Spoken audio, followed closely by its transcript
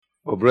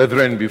Oh,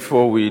 brethren,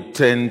 before we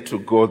turn to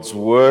God's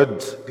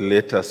word,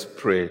 let us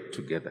pray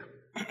together.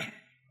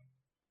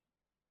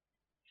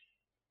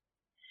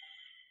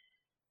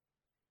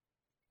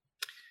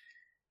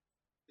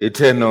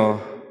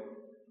 Eternal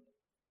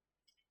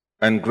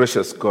and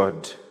gracious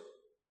God,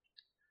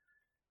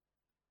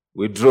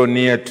 we draw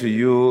near to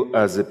you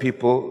as a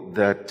people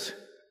that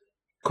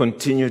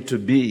continue to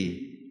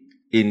be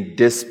in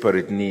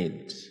desperate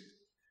need.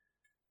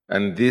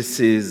 And this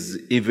is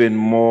even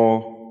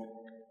more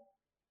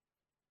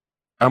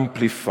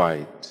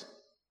amplified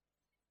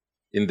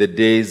in the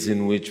days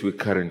in which we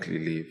currently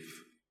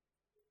live.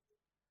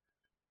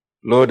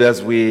 Lord,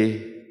 as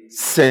we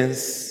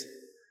sense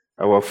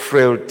our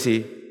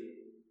frailty,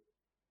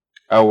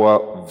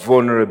 our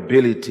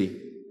vulnerability,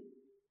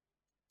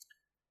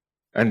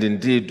 and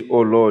indeed, O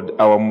Lord,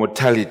 our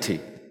mortality,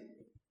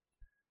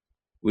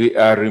 we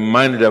are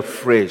reminded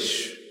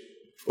afresh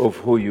of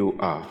who you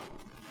are.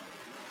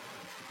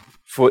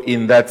 For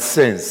in that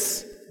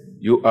sense,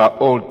 you are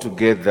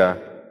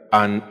altogether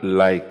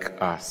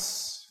unlike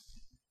us.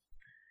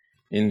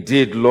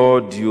 Indeed,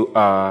 Lord, you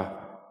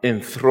are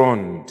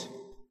enthroned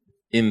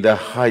in the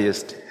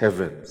highest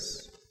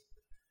heavens,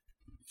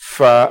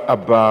 far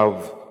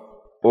above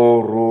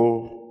all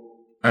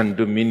rule and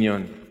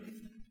dominion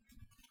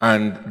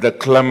and the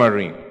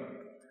clamoring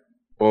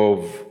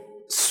of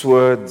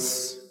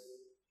swords,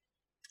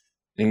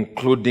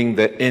 including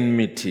the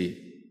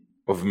enmity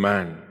of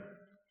man.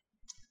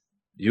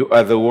 You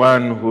are the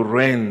one who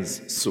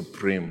reigns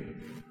supreme,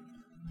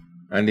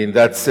 and in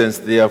that sense,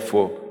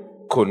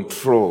 therefore,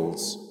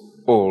 controls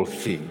all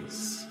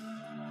things.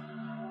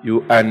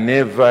 You are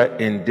never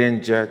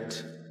endangered.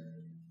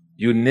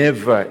 You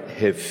never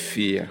have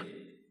fear.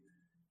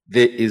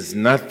 There is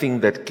nothing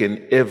that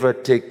can ever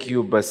take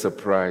you by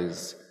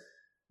surprise,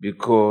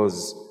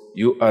 because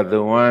you are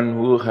the one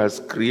who has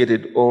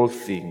created all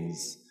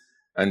things,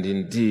 and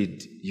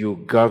indeed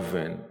you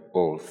govern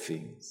all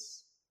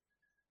things.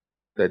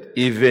 That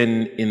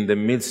even in the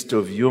midst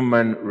of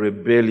human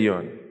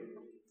rebellion,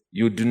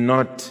 you do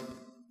not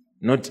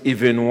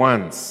even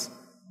once,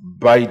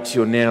 bite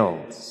your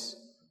nails,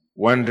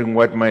 wondering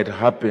what might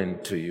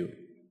happen to you.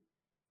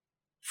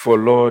 For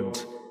Lord,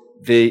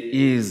 there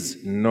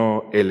is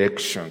no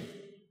election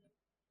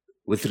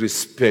with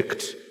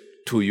respect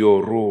to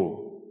your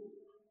rule.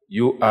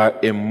 You are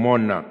a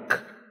monarch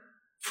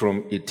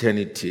from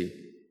eternity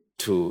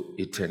to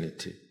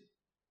eternity.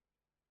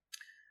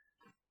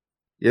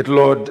 Yet,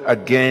 Lord,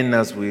 again,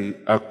 as we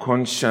are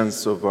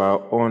conscious of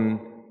our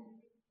own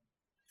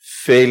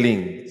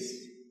failings,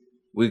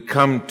 we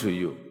come to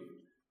you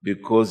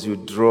because you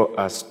draw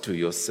us to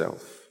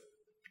yourself,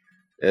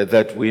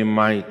 that we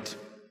might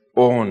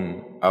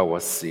own our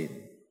sin.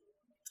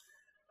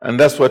 And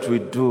that's what we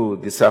do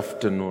this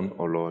afternoon,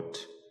 O Lord.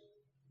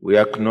 We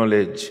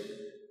acknowledge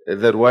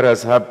that what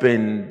has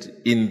happened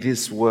in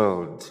this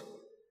world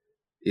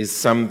is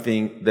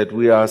something that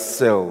we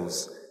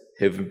ourselves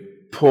have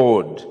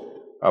poured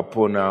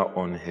upon our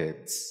own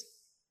heads.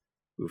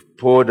 We've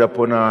poured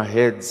upon our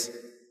heads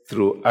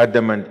through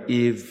Adam and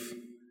Eve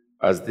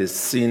as they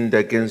sinned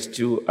against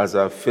you as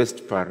our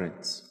first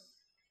parents.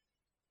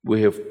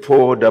 We have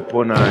poured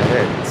upon our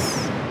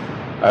heads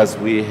as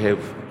we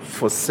have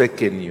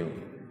forsaken you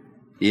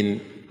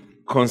in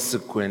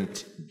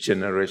consequent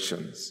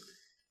generations,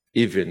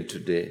 even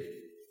today,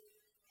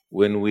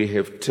 when we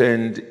have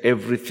turned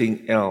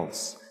everything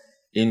else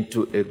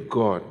into a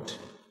god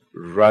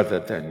rather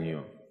than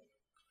you.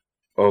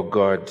 O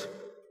God,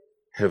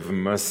 have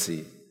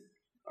mercy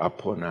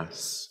upon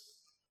us.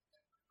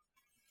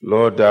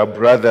 Lord, our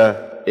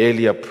brother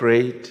Elia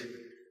prayed,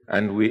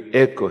 and we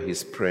echo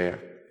his prayer,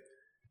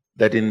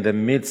 that in the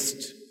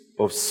midst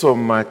of so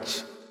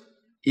much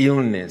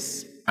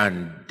illness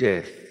and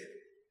death,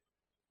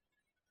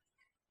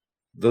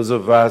 those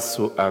of us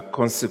who are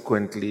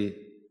consequently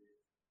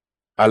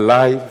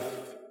alive,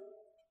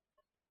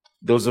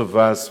 those of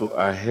us who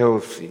are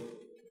healthy,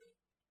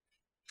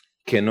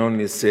 can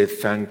only say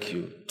thank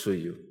you to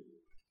you,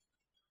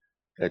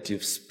 that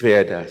you've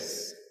spared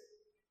us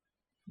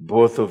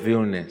both of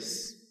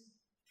illness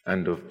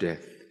and of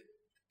death.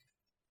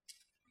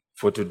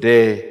 For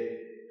today,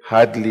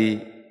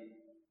 hardly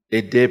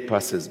a day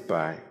passes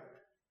by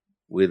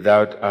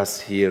without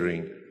us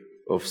hearing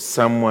of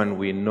someone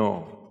we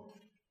know,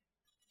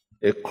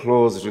 a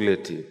close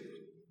relative,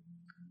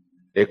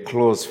 a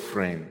close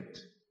friend,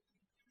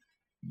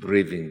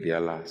 breathing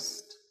their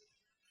last.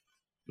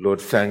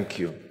 Lord, thank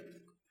you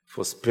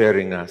for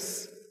sparing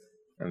us,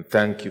 and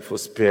thank you for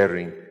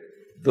sparing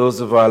those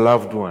of our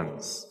loved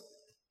ones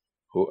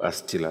who are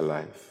still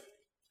alive.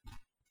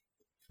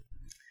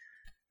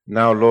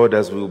 Now, Lord,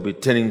 as we will be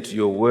turning to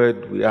your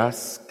word, we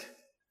ask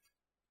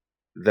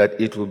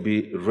that it will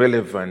be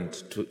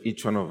relevant to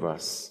each one of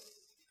us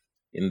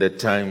in the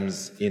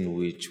times in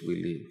which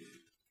we live.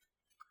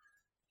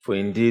 For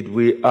indeed,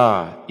 we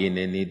are in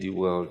a needy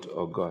world,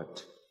 O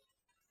God.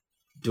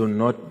 Do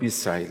not be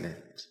silent.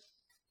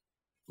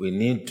 We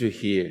need to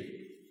hear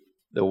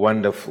the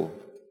wonderful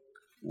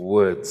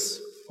words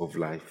of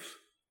life.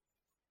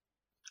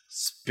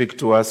 Speak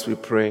to us, we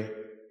pray,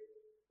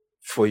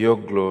 for your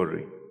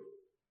glory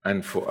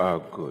and for our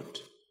good.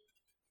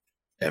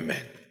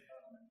 Amen.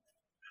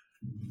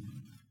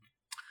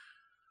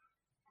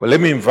 Well,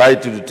 let me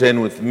invite you to turn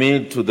with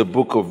me to the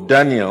book of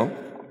Daniel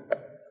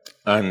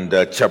and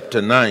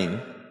chapter 9.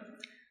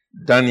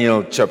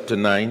 Daniel chapter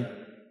 9.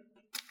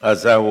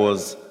 As I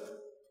was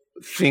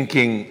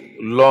thinking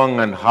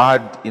long and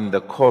hard in the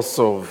course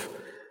of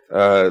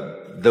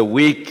the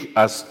week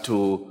as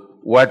to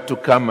what to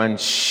come and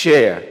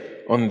share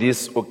on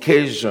this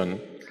occasion,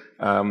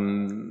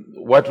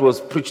 what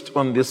was preached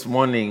on this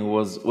morning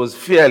was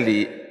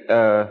fairly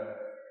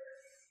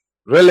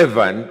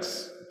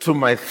relevant to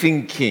my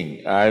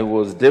thinking. I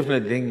was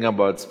definitely thinking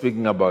about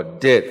speaking about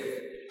death.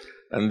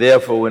 And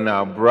therefore, when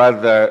our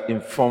brother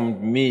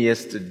informed me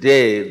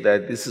yesterday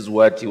that this is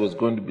what he was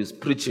going to be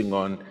preaching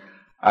on,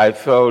 I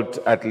felt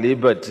at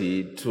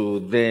liberty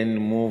to then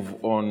move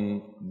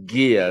on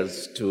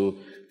gears to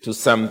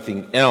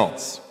something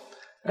else.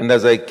 And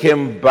as I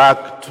came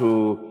back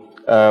to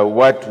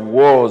what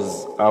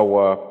was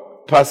our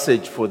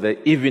passage for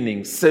the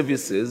evening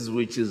services,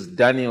 which is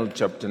Daniel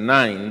chapter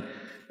 9,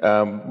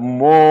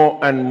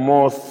 more and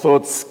more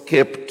thoughts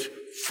kept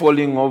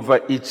falling over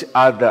each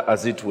other,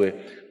 as it were,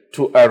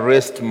 to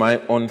arrest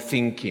my own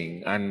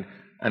thinking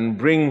and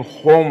bring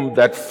home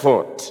that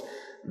thought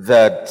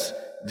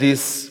that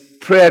this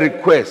prayer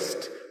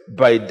request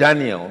by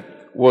Daniel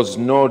was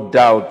no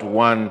doubt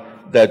one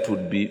that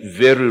would be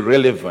very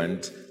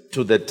relevant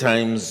to the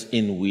times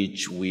in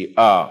which we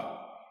are.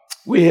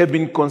 We have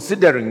been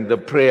considering the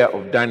prayer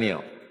of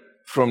Daniel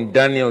from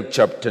Daniel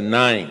chapter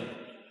 9.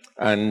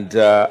 And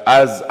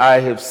as I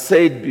have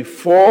said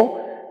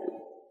before,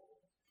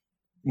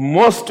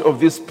 most of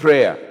this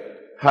prayer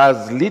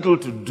has little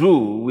to do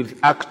with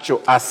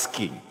actual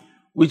asking,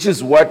 which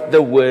is what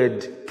the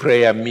word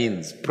prayer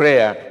means.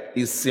 Prayer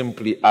is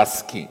simply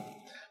asking.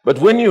 But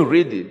when you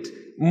read it,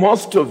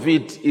 most of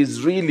it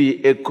is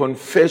really a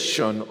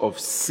confession of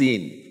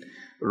sin.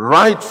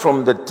 Right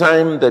from the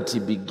time that he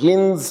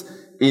begins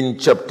in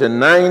chapter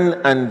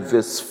 9 and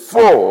verse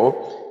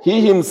 4,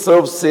 he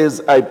himself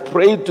says, I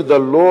prayed to the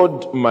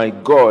Lord my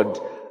God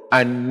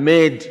and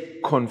made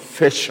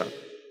confession.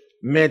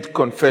 Made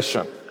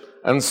confession.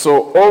 And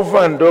so over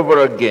and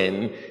over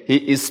again, he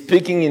is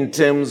speaking in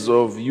terms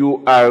of,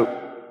 you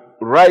are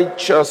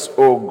righteous,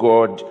 O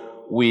God,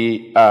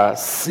 we are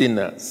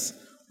sinners.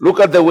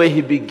 Look at the way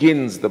he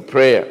begins the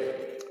prayer.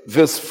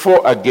 Verse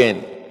 4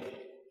 again.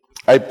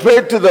 I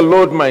prayed to the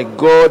Lord my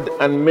God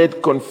and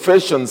made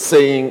confession,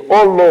 saying,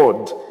 O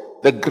Lord,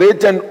 the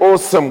great and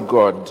awesome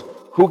God,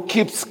 who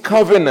keeps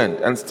covenant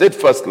and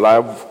steadfast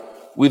love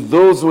with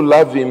those who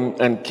love him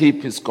and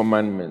keep his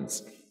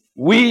commandments.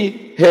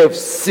 We have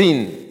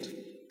sinned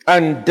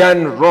and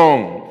done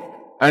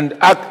wrong and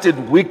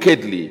acted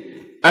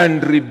wickedly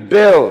and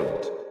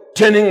rebelled,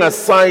 turning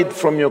aside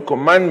from your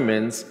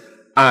commandments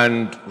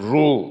and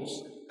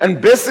rules.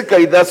 And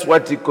basically that's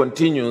what he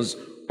continues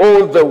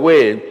all the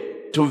way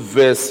to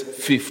verse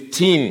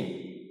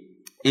 15.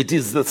 It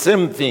is the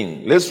same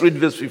thing. Let's read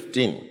verse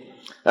 15.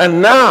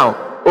 And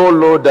now, O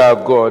Lord our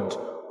God,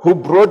 who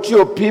brought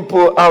your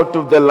people out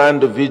of the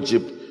land of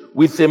Egypt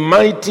with a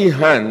mighty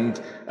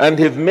hand and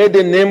have made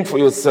a name for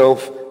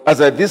yourself, as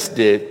at this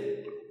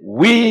day,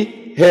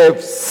 we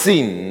have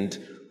sinned,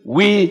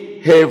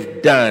 we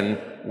have done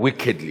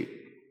wickedly.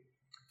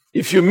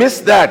 If you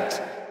miss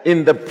that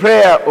in the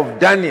prayer of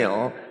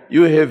Daniel,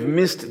 you have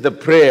missed the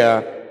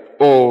prayer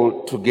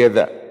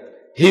altogether.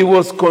 He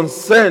was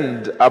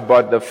concerned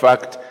about the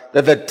fact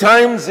that the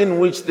times in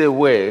which they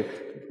were,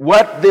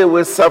 what they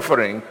were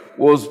suffering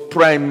was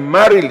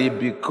primarily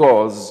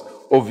because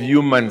of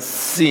human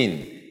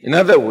sin. In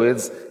other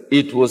words,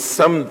 it was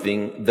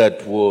something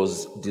that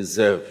was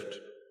deserved.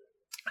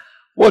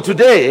 Well,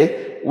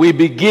 today we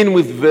begin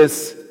with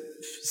verse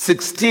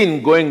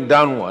 16 going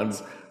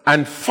downwards,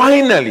 and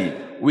finally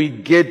we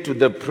get to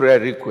the prayer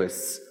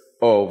requests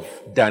of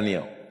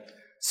Daniel.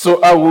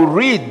 So I will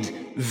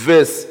read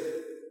verse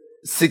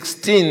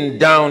 16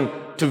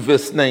 down to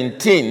verse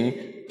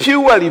 19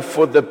 purely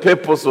for the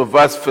purpose of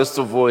us, first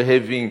of all,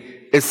 having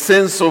a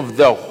sense of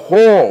the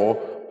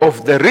whole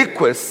of the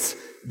requests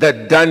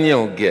that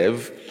Daniel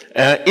gave.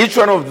 Each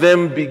one of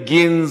them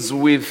begins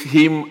with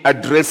him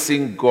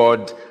addressing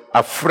God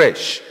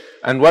afresh.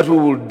 And what we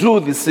will do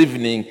this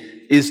evening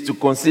is to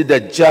consider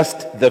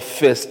just the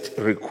first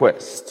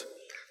request.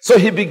 So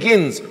he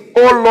begins,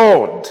 O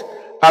Lord,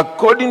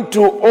 according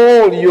to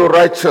all your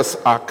righteous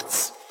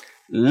acts,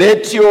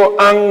 let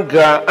your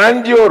anger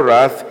and your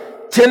wrath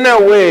turn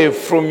away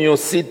from your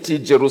city,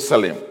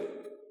 Jerusalem,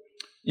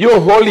 your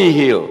holy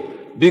hill,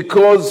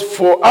 because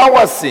for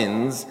our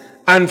sins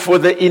and for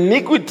the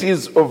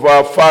iniquities of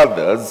our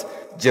fathers,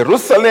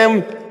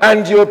 Jerusalem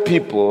and your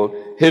people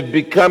have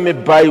become a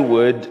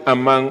byword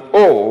among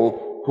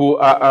all who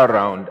are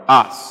around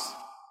us.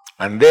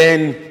 And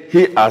then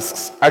he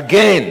asks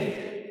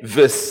again,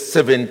 verse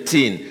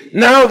 17,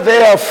 now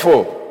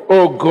therefore,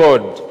 O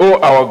God,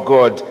 O our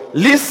God,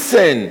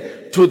 listen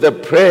to the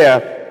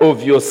prayer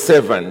of your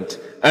servant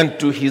and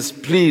to his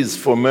pleas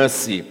for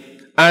mercy.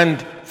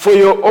 And for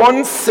your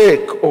own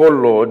sake, O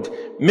Lord,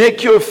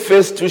 make your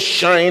face to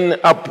shine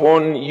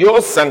upon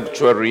your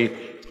sanctuary,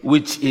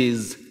 which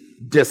is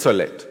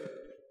desolate.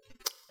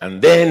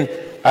 And then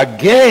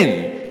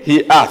again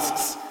he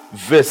asks,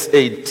 verse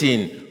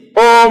 18,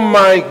 O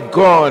my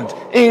God,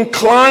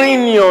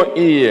 incline your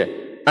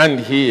ear and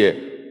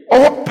hear.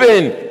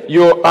 Open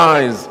your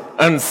eyes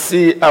and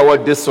see our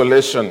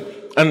desolation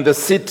and the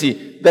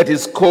city that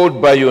is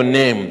called by your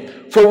name.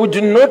 For we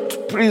do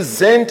not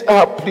present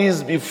our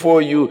pleas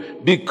before you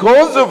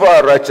because of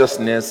our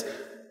righteousness,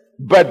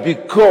 but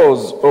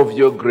because of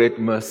your great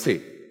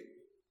mercy.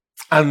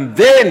 And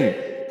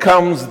then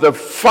comes the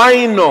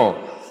final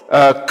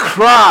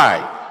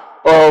cry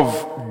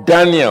of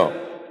Daniel.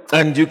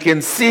 And you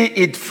can see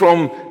it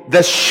from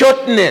the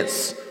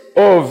shortness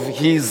of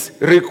his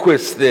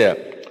request there.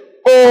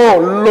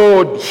 Oh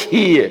Lord,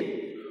 hear.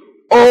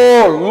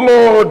 Oh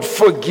Lord,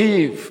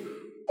 forgive.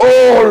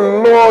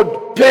 Oh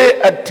Lord,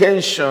 pay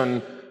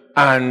attention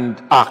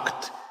and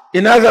act.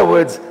 In other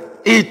words,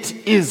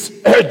 it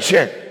is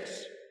urgent.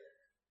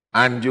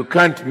 And you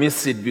can't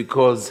miss it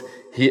because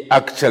he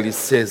actually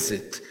says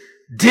it.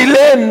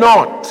 Delay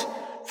not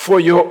for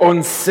your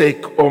own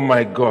sake, O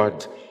my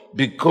God,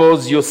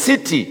 because your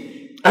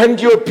city and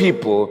your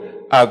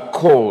people are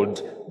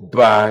called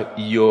by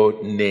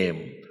your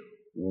name.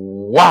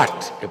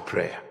 What a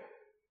prayer.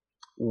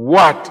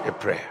 What a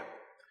prayer.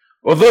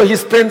 Although he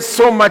spent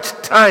so much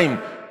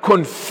time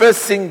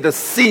confessing the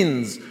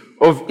sins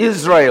of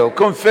Israel,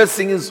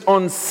 confessing his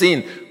own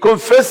sin,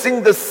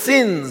 confessing the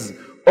sins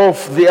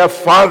of their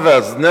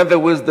fathers, in other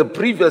words, the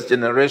previous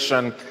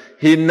generation,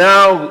 he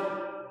now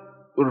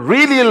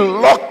really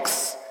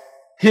locks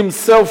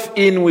himself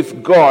in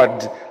with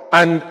God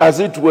and, as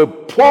it were,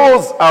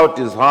 pours out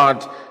his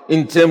heart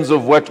in terms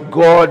of what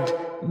God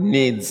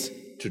needs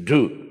to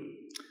do.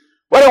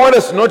 What I want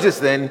us to notice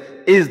then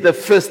is the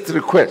first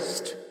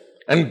request.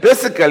 And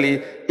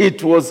basically,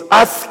 it was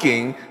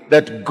asking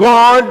that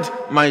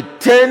God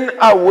might turn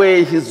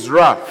away his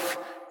wrath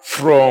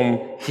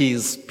from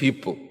his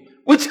people,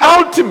 which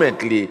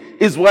ultimately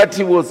is what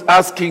he was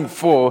asking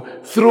for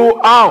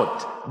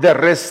throughout the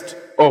rest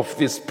of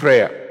this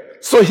prayer.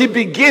 So he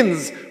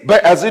begins by,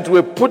 as it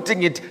were,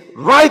 putting it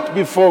right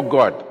before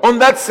God on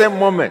that same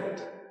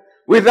moment,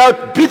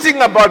 without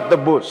beating about the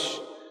bush.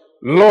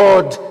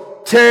 Lord,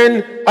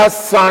 turn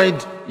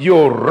aside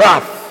your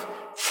wrath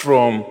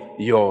from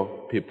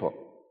your people.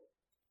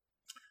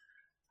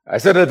 I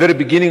said at the very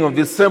beginning of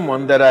this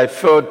sermon that I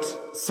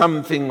felt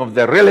something of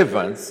the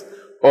relevance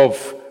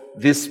of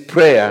this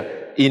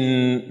prayer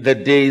in the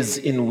days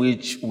in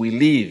which we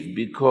live,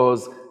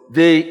 because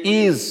there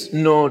is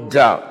no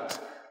doubt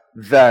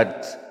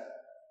that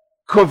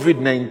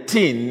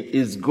COVID-19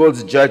 is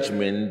God's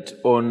judgment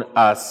on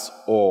us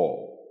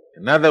all.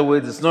 In other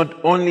words, it's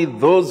not only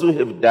those who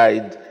have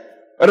died,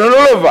 but on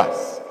all of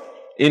us,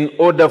 in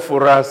order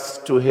for us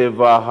to have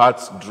our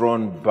hearts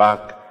drawn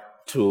back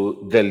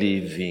to the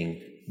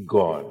living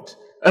God.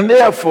 And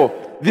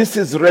therefore, this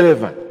is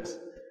relevant,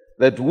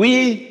 that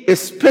we,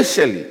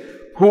 especially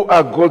who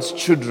are God's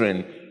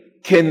children,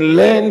 can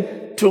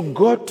learn to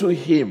go to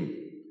him,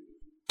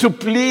 to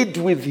plead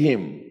with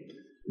him,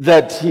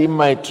 that he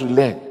might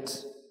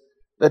relent,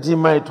 that he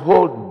might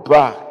hold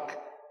back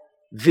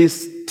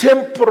this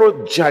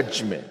temporal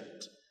judgment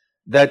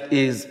that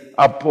is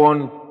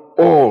upon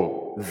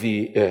all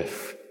the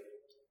earth,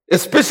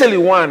 especially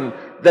one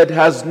that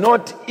has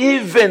not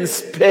even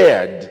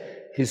spared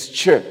his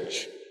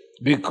church,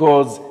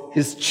 because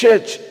his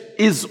church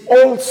is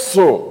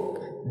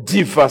also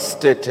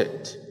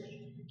devastated,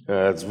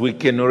 as we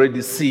can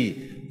already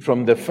see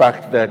from the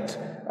fact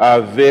that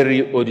our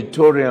very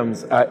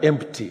auditoriums are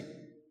empty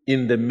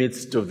in the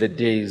midst of the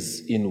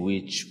days in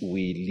which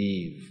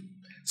we live.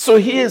 So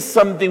here's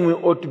something we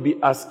ought to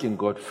be asking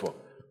God for.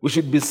 We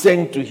should be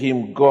saying to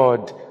him,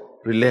 God,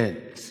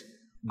 relent.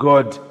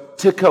 God,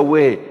 take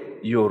away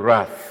your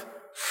wrath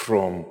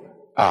from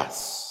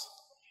us.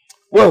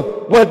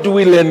 Well, what do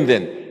we learn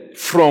then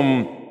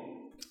from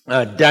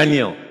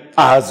Daniel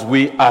as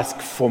we ask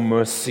for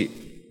mercy?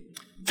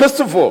 First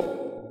of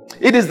all,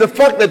 it is the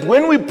fact that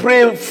when we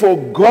pray for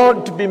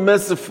God to be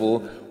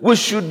merciful, we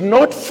should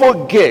not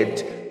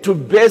forget to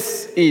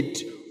base it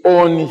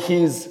on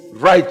his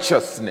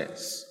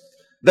righteousness.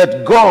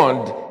 That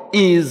God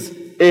is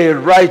a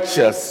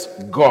righteous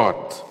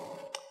God.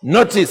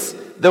 Notice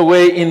the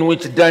way in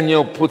which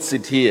Daniel puts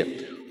it here.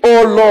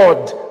 O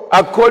Lord,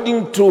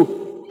 according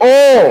to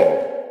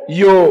all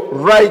your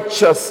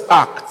righteous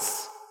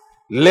acts,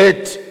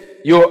 let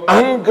your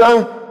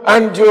anger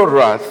and your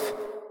wrath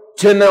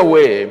turn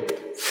away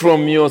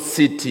from your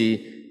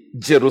city,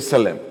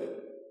 Jerusalem.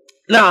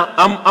 Now,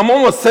 I'm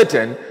almost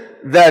certain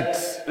that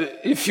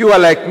if you are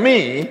like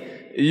me,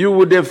 you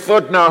would have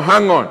thought, now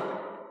hang on,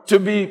 to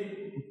be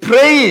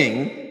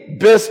praying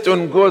based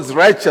on God's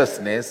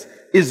righteousness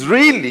is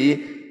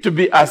really to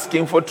be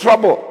asking for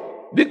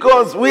trouble,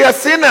 because we are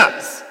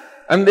sinners.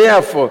 And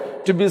therefore,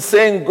 to be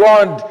saying,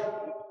 God,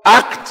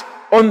 act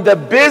on the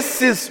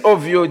basis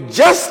of your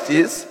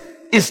justice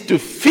is to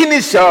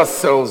finish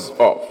ourselves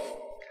off.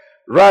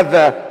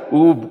 Rather,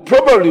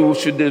 we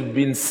should have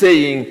been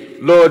saying,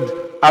 Lord,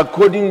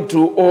 according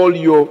to all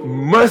your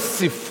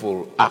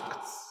merciful acts.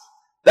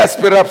 That's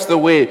perhaps the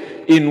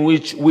way in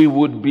which we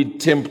would be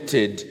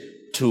tempted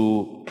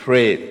to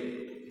pray.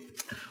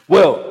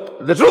 Well,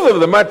 the truth of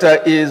the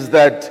matter is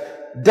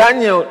that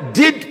Daniel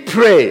did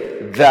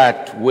pray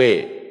that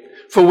way.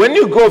 For when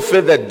you go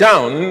further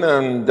down,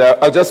 and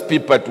I'll just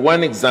peep at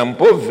one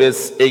example,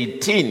 verse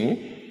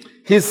 18,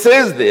 he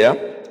says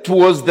there,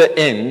 towards the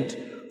end,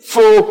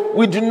 for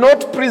we do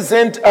not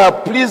present our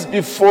pleas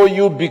before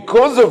you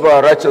because of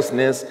our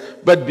righteousness,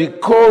 but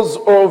because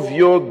of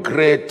your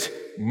great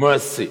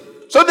mercy.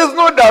 So there's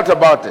no doubt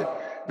about it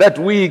that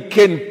we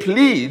can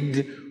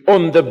plead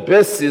on the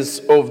basis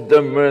of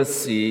the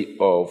mercy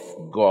of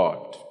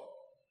God.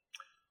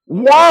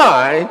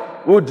 Why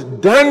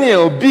would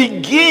Daniel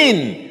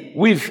begin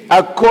with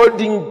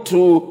according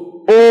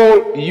to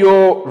all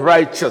your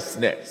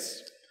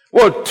righteousness?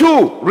 Well,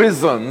 two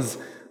reasons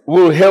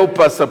will help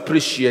us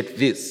appreciate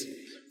this.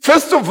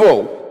 First of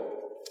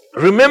all,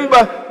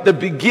 remember the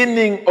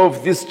beginning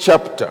of this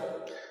chapter.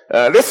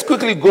 Let's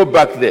quickly go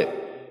back there.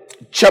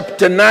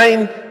 Chapter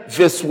 9,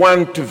 verse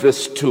 1 to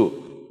verse 2.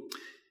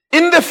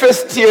 In the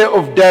first year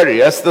of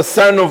Darius, the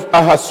son of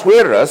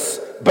Ahasuerus,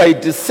 by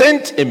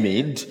descent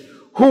Emid,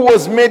 who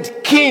was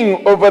made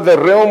king over the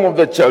realm of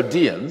the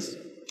Chaldeans,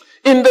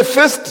 in the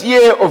first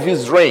year of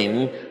his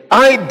reign,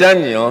 I,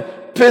 Daniel,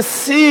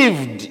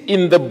 perceived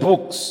in the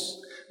books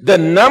the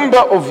number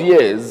of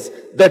years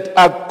that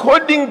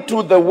according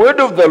to the word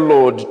of the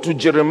Lord to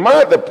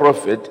Jeremiah the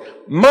prophet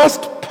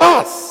must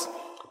pass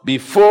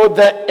before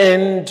the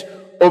end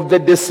of the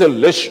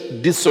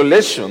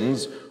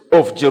desolations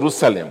of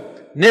Jerusalem,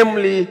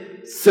 namely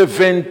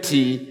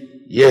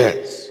 70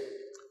 years.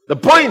 The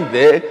point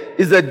there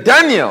is that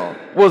Daniel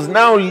was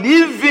now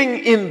living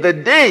in the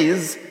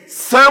days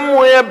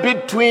somewhere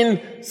between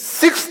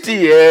 60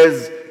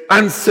 years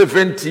and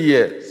 70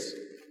 years.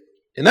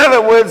 In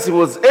other words, he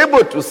was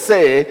able to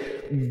say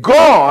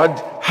God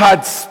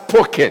had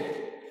spoken,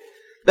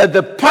 that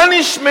the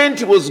punishment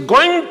he was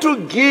going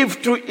to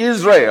give to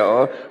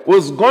Israel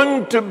was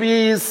going to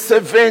be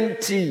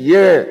 70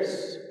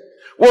 years.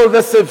 Well,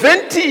 the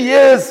 70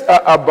 years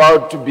are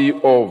about to be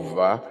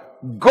over.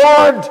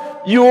 God,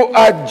 you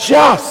are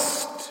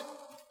just.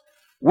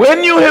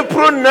 When you have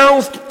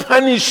pronounced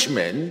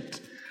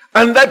punishment,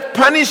 and that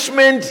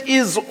punishment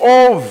is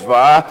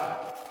over,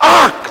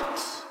 act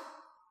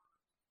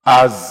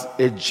as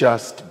a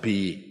just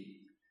being.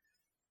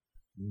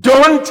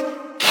 Don't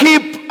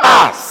keep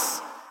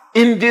us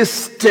in this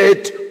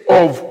state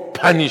of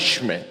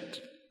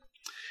punishment.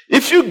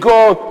 If you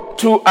go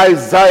to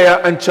Isaiah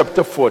and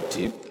chapter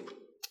 40,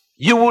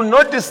 you will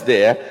notice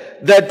there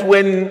that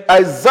when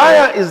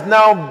Isaiah is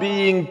now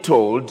being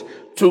told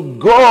to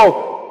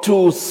go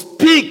to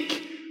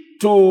speak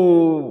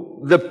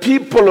to the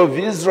people of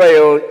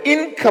Israel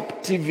in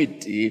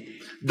captivity,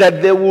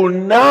 that they will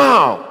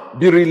now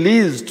be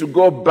released to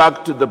go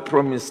back to the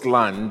promised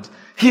land,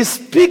 he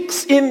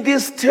speaks in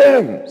these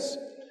terms,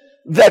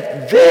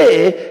 that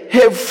they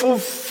have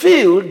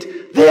fulfilled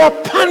their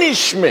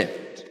punishment.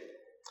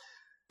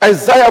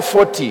 Isaiah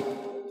 40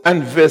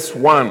 and verse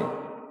 1.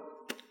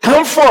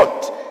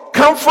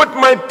 Comfort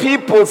my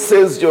people,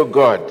 says your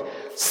God.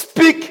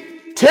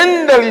 Speak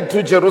tenderly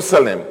to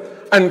Jerusalem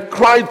and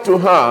cry to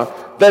her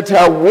that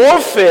her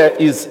warfare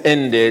is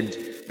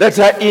ended, that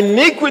her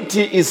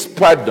iniquity is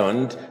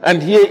pardoned,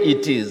 and here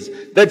it is,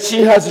 that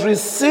she has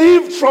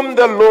received from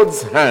the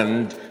Lord's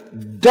hand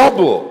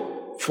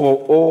double for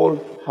all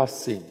her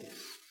sins.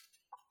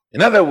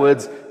 In other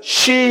words,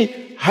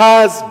 she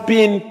has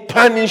been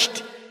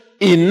punished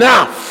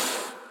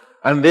enough,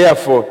 and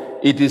therefore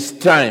it is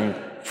time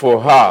for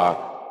her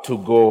to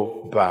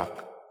go back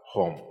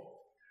home.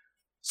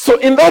 So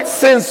in that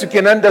sense, you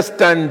can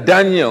understand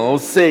Daniel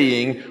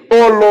saying,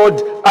 "Oh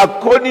Lord,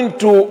 according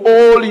to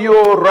all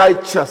your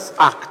righteous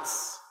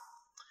acts,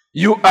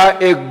 you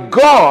are a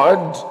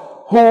God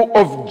who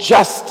of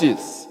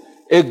justice,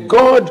 a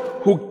God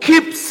who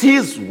keeps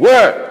his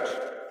word.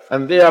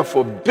 And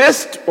therefore,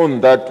 based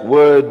on that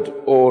word,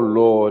 O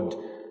Lord,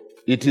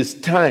 it is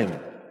time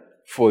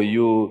for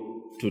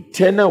you to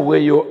turn away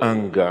your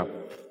anger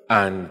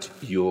and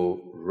your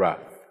wrath."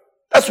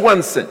 That's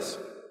one sense.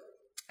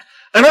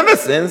 Another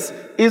sense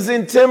is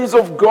in terms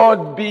of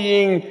God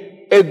being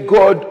a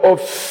God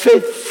of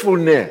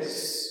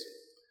faithfulness.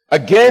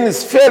 Again,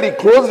 it's fairly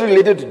closely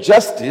related to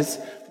justice,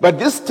 but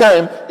this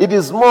time it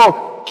is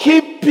more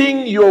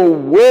keeping your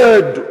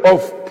word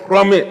of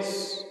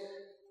promise.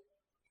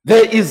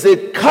 There is a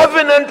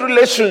covenant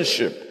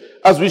relationship,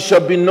 as we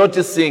shall be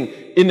noticing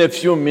in a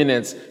few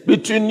minutes,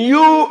 between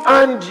you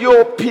and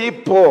your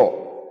people.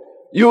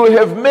 You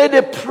have made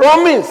a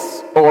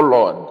promise, O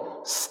Lord.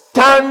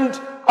 Stand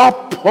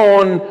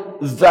upon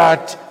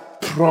that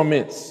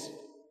promise.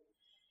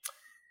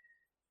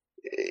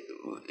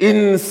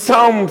 In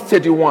Psalm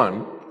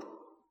 31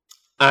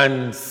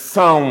 and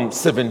Psalm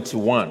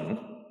 71,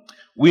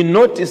 we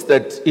notice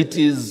that it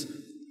is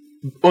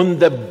on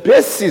the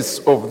basis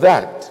of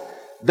that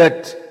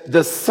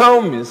the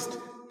psalmist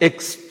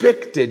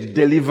expected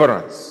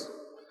deliverance,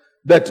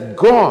 that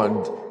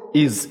God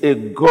is a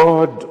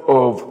God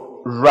of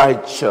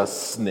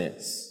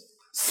righteousness.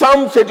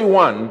 Psalm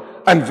 31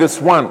 and verse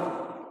 1.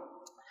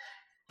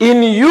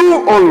 In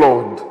you, O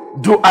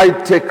Lord, do I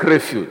take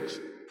refuge.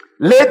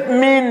 Let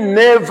me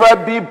never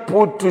be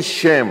put to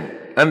shame.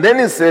 And then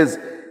he says,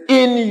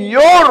 in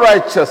your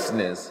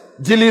righteousness,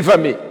 deliver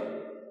me.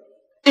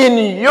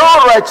 In your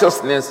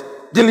righteousness,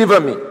 deliver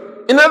me.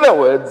 In other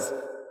words,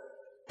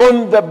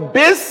 on the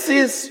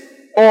basis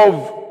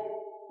of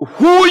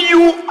who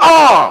you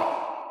are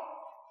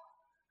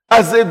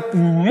as a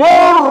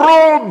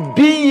moral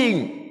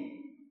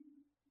being,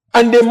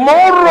 and a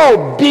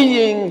moral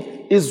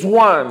being is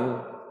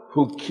one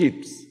who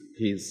keeps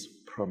his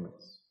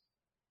promise.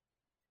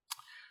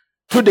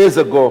 2 days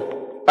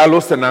ago, I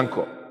lost an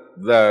uncle,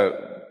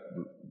 the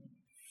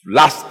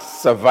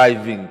last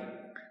surviving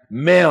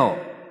male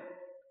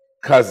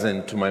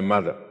cousin to my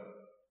mother.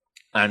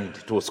 And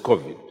it was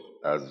COVID,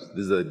 as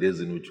these are the days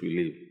in which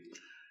we live.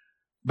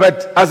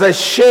 But as I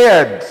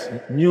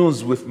shared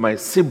news with my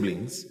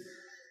siblings,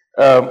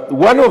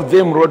 one of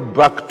them wrote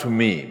back to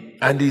me,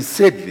 and he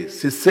said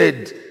this. He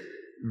said,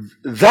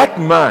 that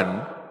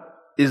man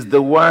is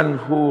the one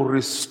who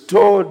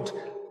restored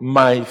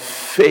my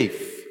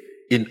faith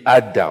in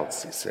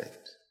adults, he said.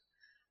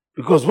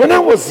 Because when I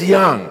was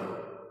young,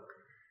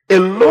 a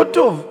lot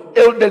of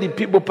elderly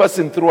people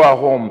passing through our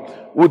home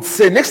would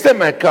say, next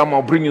time I come,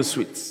 I'll bring you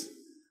sweets.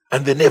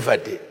 And they never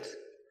did.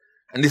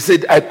 And he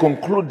said, I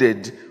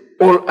concluded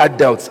all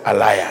adults are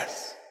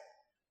liars.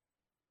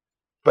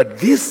 But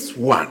this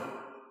one,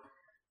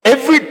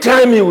 every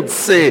time he would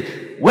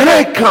say, when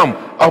I come,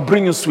 I'll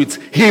bring you sweets,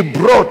 he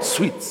brought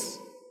sweets.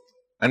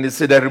 And he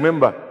said, I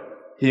remember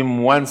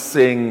him once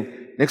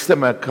saying, next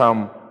time I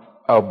come,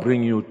 I'll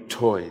bring you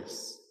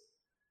toys.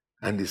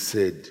 And he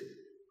said,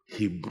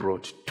 he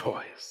brought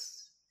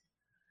toys.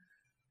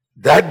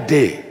 That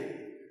day,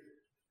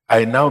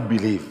 I now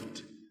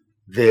believed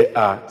there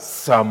are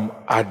some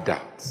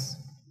adults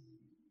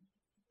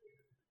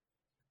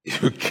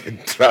you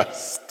can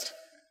trust.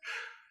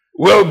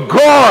 Well,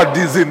 God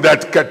is in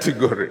that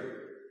category.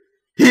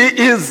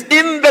 He is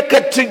in the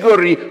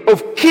category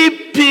of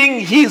keeping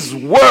his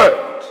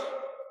word.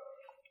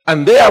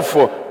 And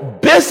therefore,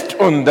 based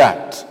on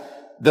that,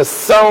 the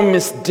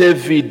psalmist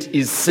David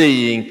is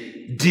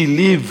saying,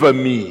 deliver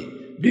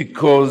me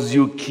because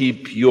you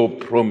keep your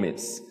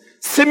promise.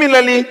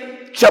 Similarly,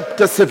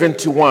 chapter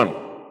 71.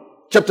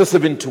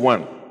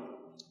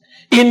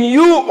 In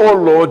you, O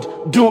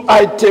Lord, do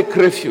I take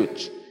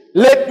refuge.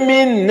 Let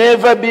me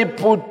never be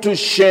put to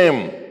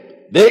shame.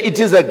 There it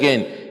is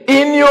again.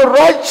 In your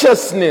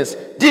righteousness,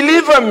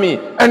 deliver me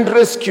and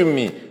rescue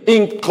me.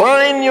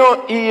 Incline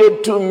your ear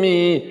to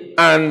me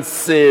and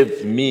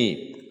save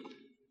me.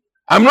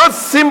 I'm not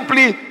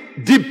simply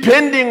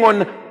depending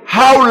on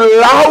how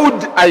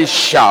loud I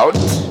shout,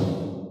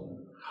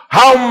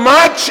 how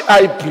much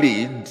I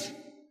plead,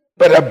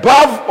 but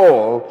above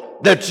all,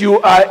 that you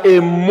are a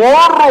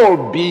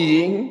moral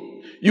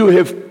being, you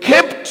have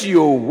kept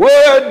your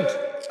word,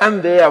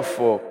 and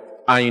therefore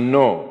I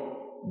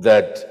know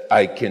that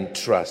I can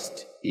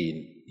trust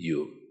in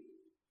you.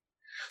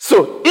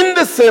 So, in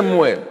the same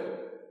way,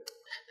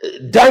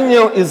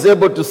 Daniel is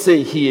able to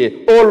say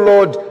here, O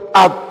Lord,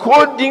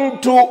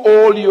 according to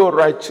all your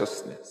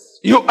righteousness,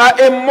 you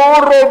are a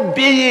moral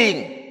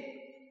being.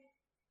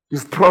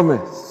 You've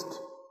promised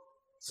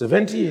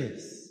 70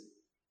 years,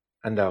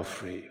 and I'll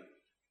free you.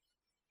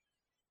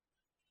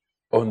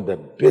 On the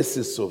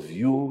basis of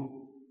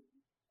you,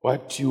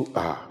 what you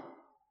are,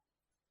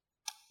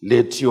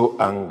 let your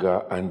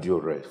anger and your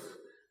wrath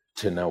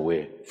turn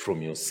away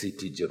from your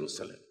city,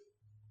 Jerusalem.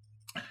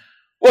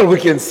 Well, we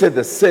can say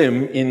the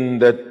same in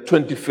the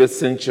 21st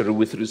century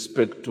with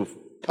respect to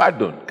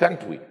pardon,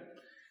 can't we?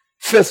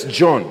 1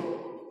 John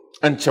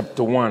and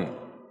chapter 1.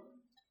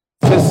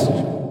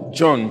 1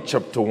 John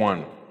chapter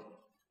 1.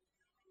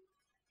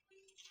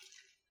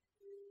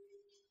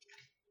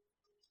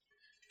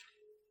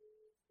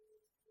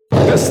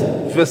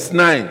 Verse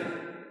 9.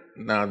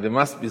 Now, there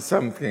must be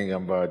something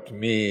about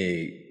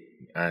me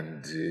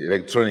and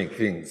electronic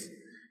things.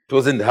 It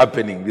wasn't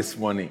happening this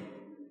morning.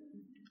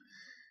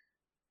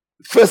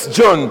 1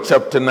 John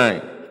chapter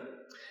 9.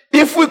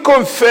 If we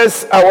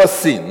confess our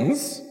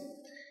sins,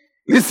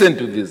 listen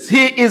to this,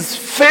 he is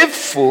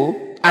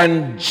faithful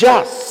and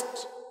just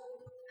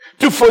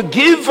to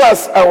forgive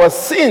us our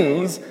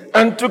sins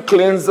and to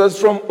cleanse us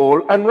from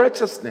all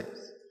unrighteousness.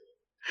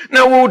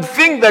 Now we would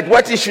think that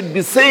what he should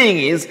be saying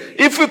is,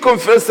 if we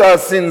confess our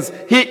sins,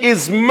 he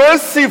is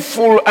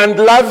merciful and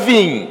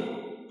loving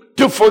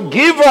to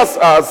forgive us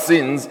our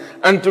sins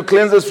and to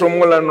cleanse us from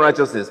all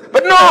unrighteousness.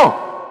 But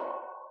no!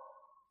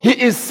 He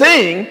is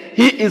saying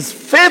he is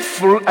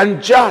faithful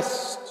and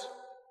just,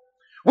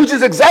 which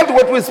is exactly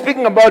what we were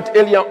speaking about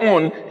earlier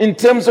on in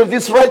terms of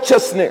this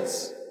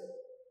righteousness.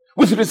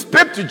 With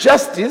respect to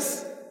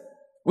justice,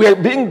 we are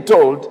being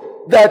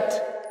told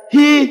that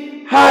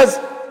he has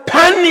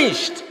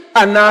punished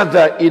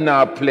another in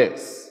our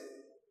place.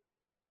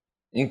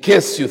 In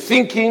case you're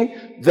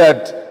thinking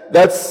that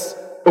that's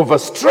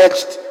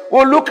overstretched,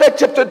 well, look at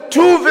chapter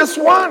 2, verse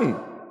 1.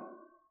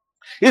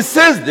 It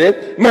says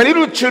that, my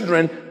little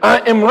children, I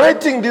am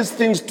writing these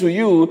things to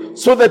you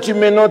so that you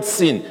may not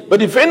sin.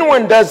 But if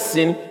anyone does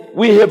sin,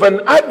 we have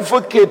an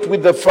advocate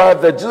with the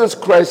Father, Jesus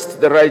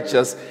Christ the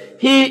righteous.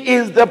 He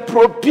is the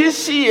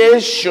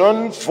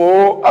propitiation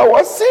for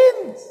our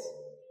sins.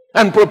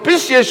 And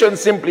propitiation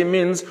simply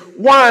means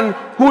one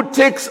who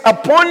takes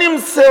upon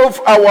himself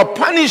our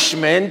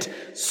punishment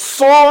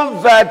so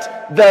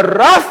that the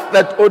wrath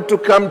that ought to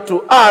come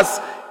to us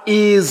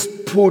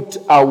is put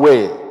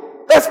away.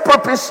 That's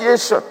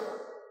propitiation.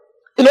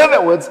 In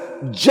other words,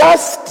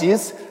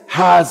 justice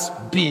has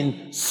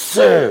been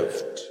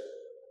served.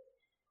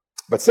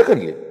 But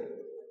secondly,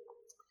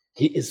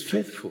 he is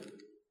faithful.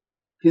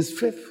 He's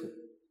faithful.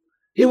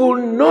 He will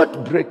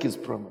not break his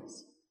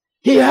promise.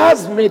 He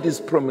has made his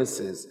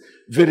promises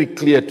very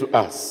clear to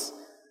us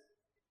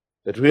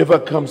that whoever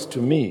comes to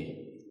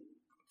me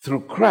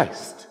through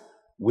Christ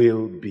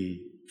will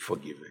be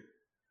forgiven.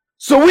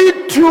 So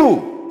we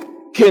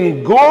too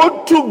can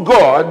go to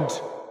God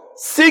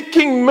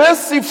seeking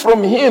mercy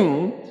from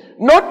him,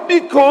 not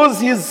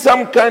because he's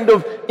some kind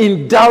of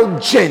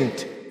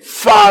indulgent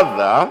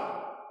father,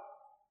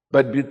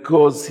 but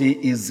because he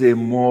is a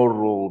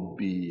moral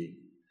being.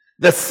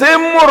 The same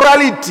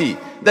morality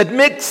that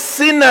makes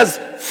sinners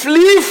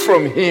flee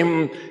from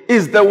him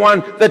is the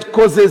one that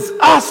causes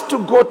us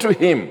to go to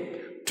him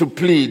to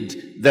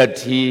plead that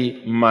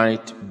he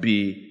might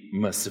be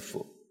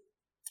merciful.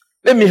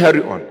 Let me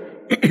hurry on.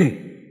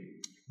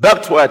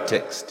 Back to our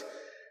text.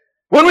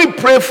 When we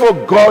pray for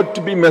God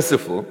to be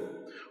merciful,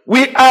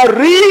 we are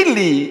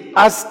really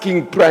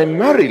asking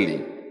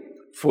primarily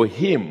for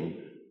him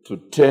to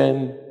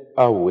turn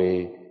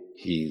away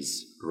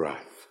his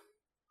wrath.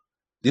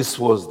 This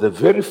was the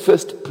very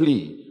first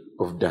plea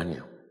of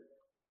Daniel.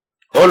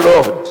 O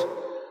Lord,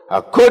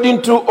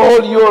 according to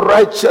all your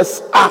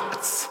righteous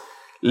acts,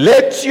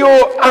 let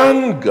your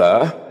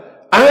anger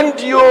and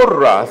your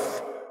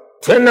wrath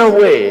turn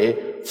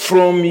away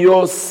from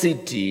your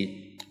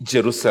city,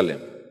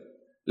 Jerusalem.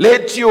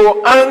 Let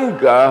your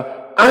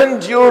anger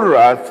and your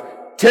wrath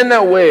turn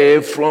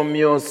away from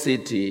your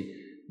city,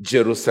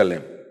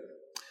 Jerusalem.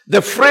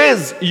 The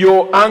phrase,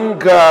 your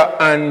anger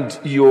and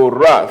your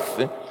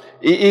wrath,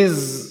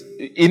 is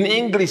in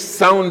English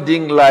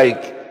sounding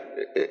like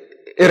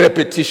a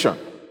repetition.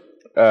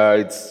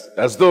 It's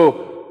as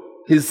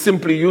though he's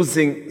simply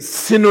using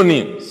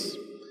synonyms.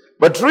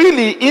 But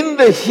really, in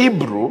the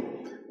Hebrew,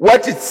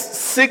 what it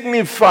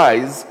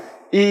signifies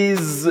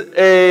is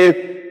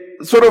a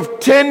sort of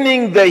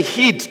turning the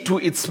heat to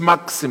its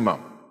maximum.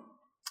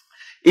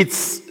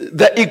 It's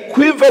the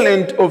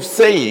equivalent of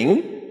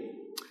saying,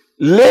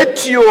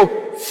 let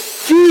your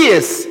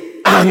fierce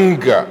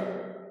anger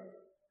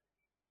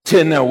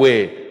turn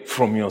away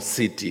from your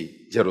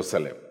city,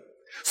 Jerusalem.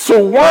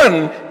 So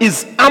one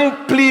is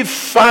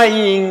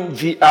amplifying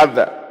the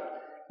other.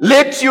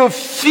 Let your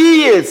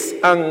fierce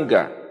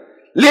anger,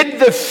 let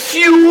the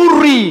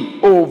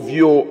fury of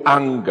your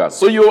anger.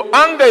 So your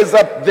anger is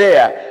up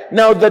there.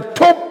 Now the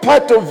top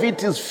part of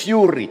it is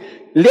fury.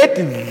 Let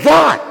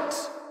that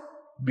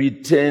be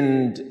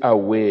turned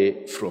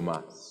away from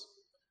us.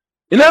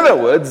 In other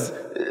words,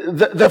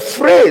 the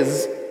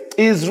phrase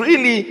is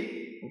really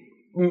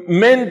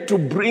meant to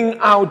bring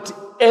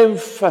out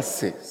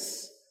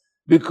emphasis,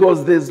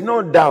 because there's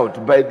no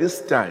doubt by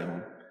this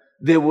time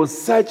there was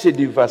such a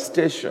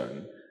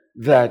devastation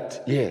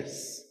that,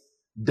 yes,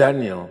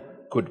 Daniel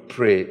could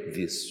pray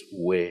this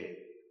way.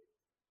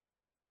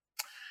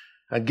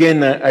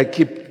 Again, I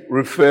keep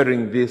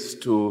referring this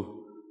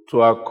to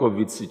our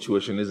COVID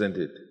situation, isn't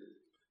it?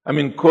 I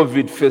mean,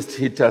 COVID first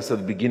hit us at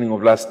the beginning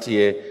of last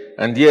year,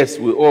 and yes,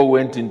 we all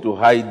went into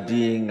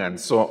hiding and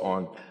so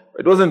on.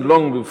 It wasn't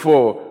long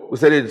before we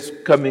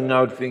started coming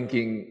out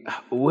thinking,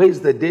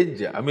 where's the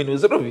danger? I mean, we were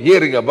sort of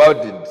hearing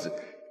about it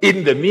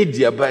in the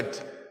media,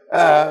 but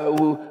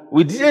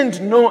we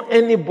didn't know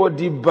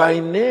anybody by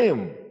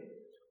name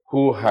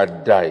who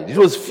had died. It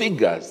was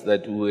figures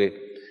that we were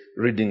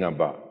reading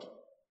about.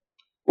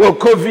 Well,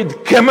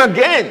 COVID came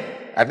again,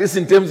 at least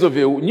in terms of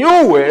a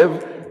new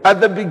wave, at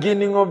the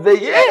beginning of the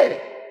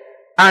year.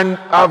 And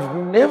I've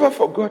never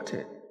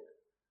forgotten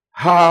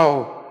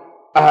how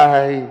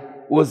I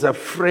was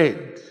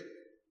afraid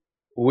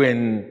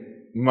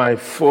when my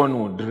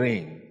phone would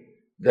ring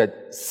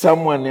that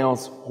someone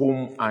else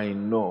whom I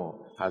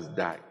know has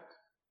died.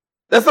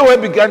 That's how I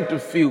began to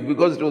feel,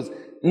 because it was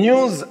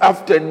news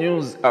after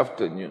news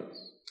after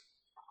news.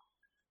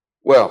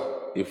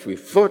 Well, if we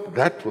thought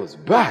that was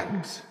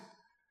bad,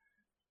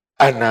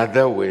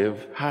 another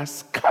wave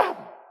has come.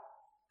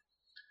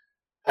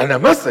 And I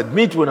must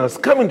admit, when I was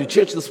coming to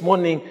church this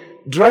morning,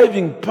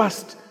 driving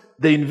past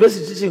the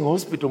University Teaching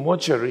Hospital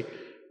mortuary,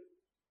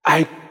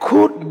 I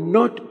could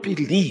not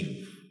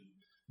believe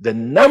the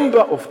number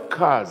of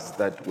cars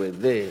that were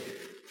there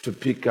to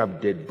pick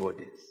up dead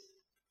bodies.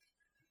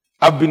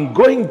 I've been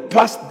going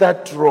past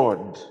that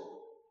road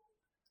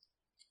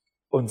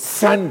on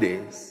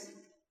Sundays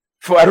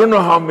for I don't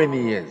know how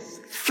many years,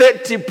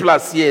 30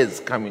 plus years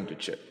coming to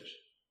church.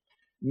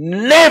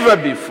 Never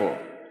before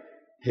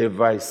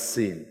have I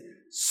seen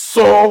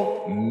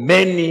so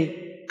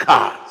many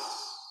cars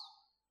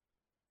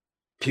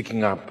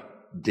picking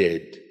up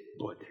dead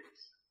bodies.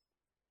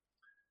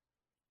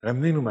 And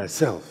I'm thinking to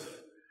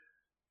myself,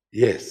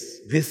 yes,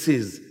 this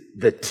is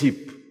the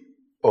tip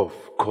of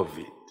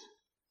COVID.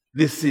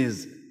 This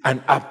is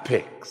an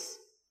apex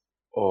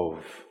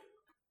of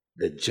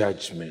the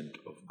judgment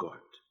of God.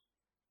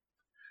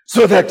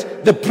 So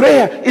that the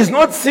prayer is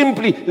not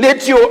simply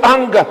let your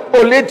anger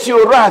or let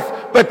your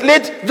wrath, but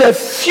let the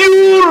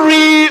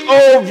fury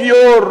of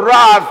your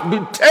wrath be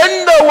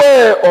turned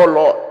away, O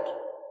Lord,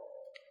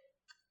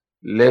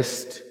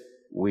 lest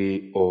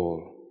we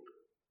all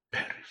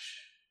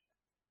perish.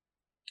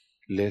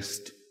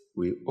 Lest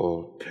we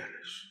all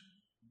perish.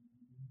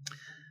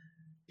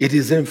 It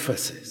is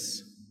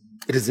emphasis.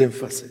 It is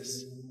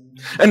emphasis.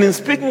 And in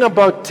speaking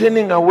about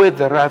turning away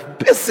the wrath,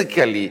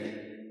 basically,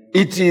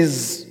 it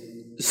is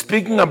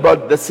speaking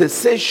about the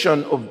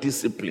cessation of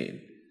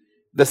discipline,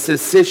 the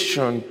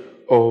cessation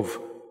of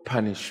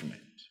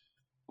punishment.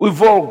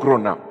 We've all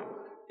grown up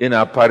in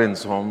our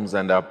parents' homes,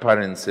 and our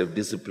parents have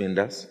disciplined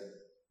us.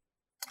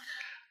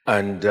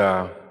 And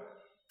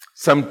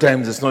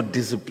sometimes it's not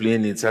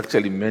discipline, it's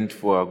actually meant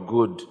for our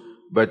good,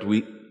 but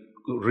we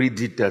read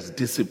it as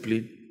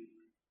discipline.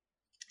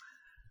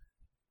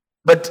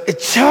 But a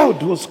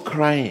child who's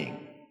crying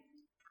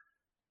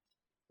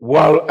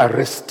while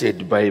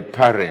arrested by a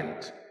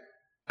parent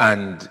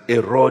and a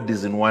rod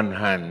is in one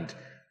hand,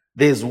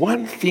 there's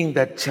one thing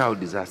that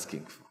child is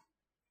asking for: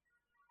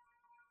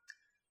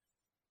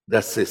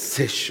 the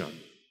cessation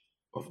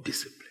of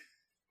discipline.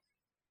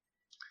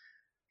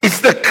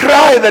 It's the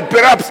cry that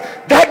perhaps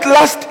that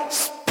last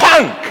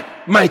spank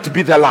might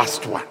be the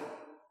last one.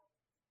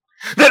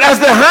 That as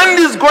the hand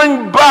is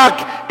going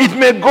back, it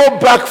may go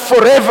back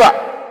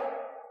forever,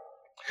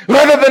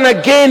 rather than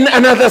again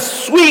another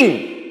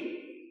swing.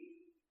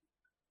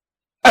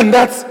 And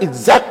that's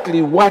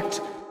exactly what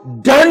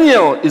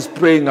Daniel is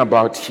praying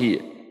about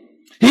here.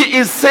 He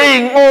is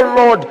saying, oh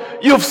Lord,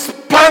 you've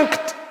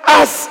spanked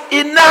us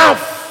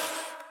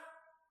enough.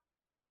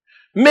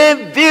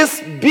 May this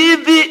be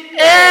the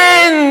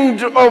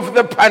end of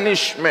the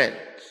punishment.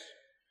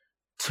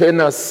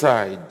 Turn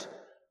aside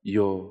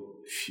your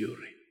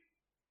fury.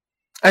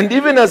 And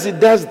even as he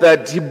does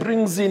that, he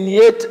brings in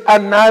yet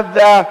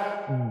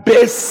another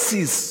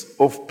basis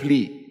of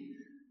plea.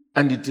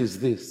 And it is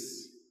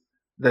this: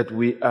 that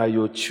we are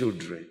your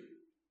children.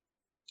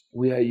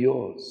 We are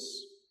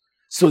yours.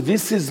 So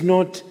this is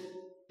not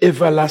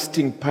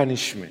everlasting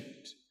punishment.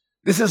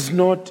 This is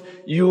not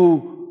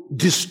you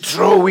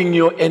destroying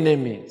your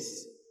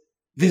enemies.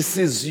 This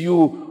is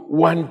you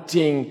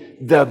wanting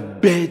the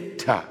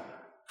better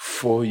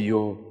for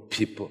your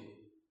people.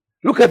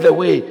 Look at the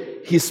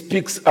way he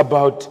speaks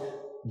about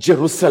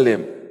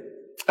Jerusalem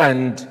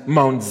and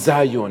Mount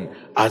Zion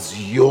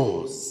as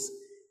yours,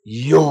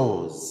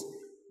 yours,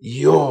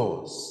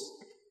 yours.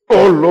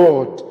 Oh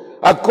Lord,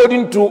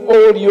 according to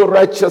all your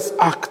righteous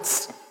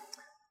acts,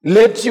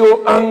 let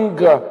your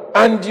anger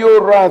and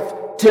your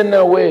wrath turn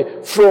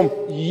away from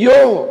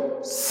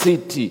your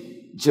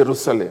city,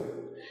 Jerusalem,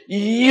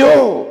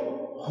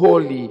 your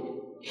holy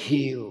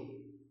hill.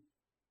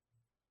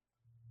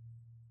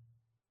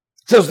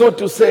 Just not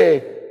to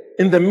say,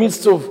 in the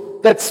midst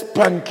of that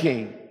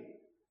spanking,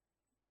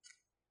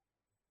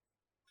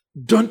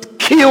 don't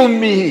kill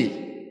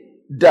me,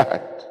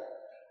 Dad.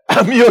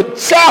 I'm your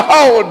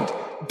child.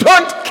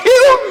 Don't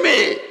kill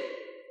me.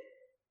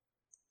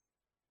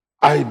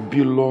 I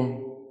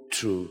belong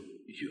to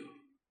you.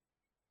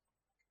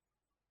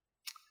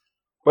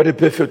 What a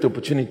perfect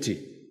opportunity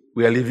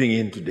we are living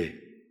in today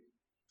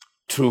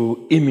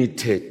to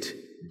imitate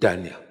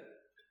Daniel,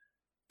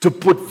 to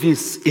put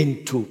this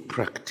into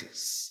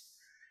practice,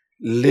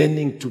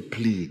 learning to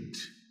plead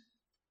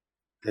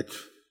that,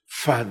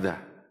 Father,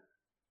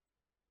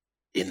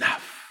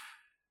 enough,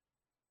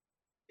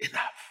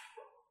 enough.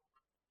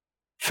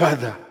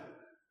 Father,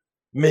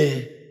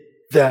 may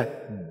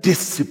the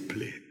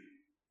discipline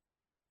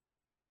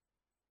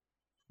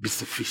be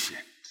sufficient.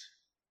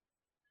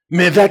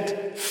 May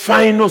that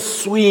final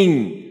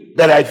swing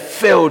that I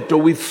felt or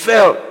we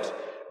felt,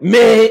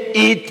 may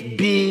it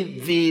be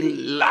the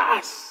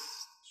last.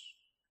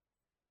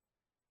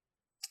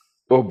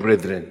 Oh,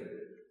 brethren,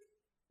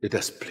 let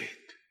us plead.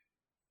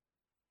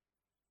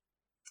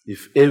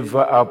 If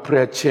ever our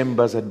prayer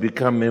chambers had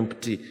become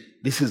empty,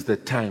 this is the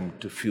time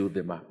to fill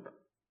them up.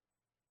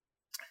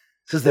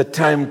 This is the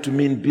time to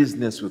mean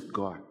business with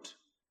God.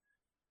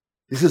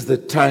 This is the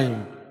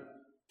time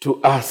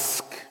to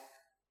ask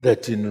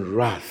that in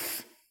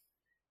wrath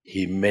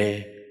he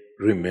may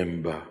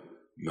remember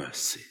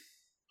mercy.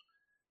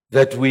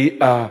 That we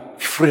are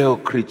frail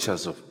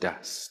creatures of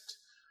dust,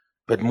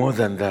 but more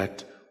than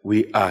that,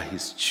 we are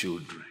his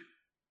children,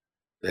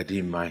 that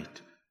he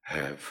might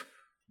have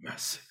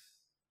mercy.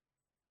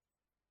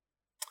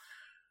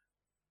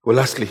 Well,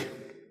 lastly,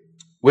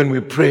 when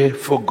we pray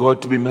for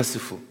God to be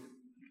merciful,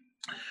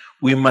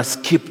 we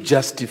must keep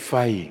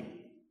justifying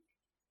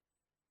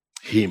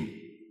him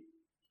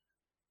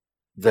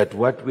that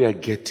what we are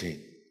getting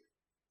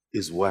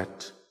is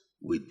what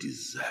we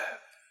deserve.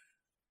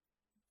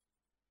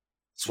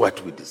 It's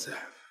what we deserve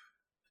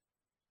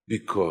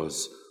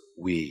because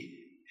we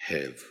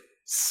have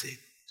sinned.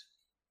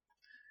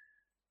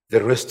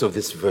 The rest of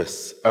this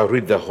verse, I'll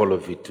read the whole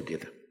of it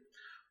together.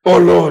 O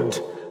Lord,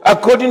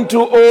 according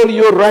to all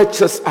your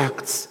righteous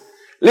acts,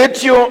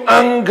 let your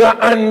anger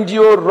and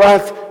your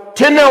wrath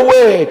turn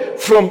away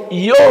from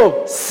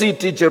your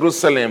city,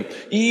 Jerusalem,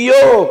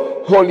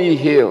 your holy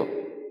hill.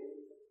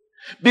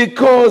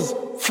 Because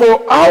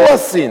for our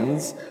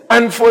sins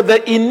and for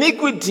the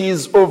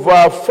iniquities of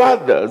our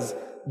fathers,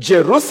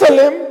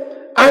 Jerusalem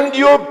and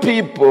your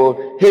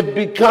people have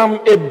become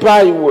a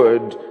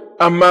byword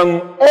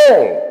among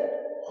all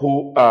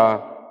who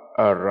are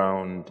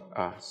around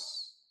us.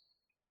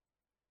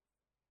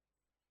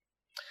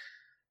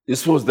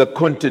 This was the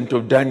content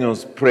of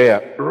Daniel's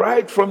prayer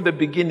right from the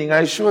beginning.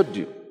 I showed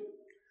you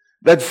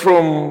that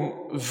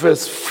from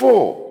verse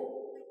 4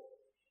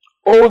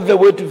 all the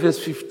way to verse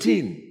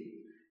 15,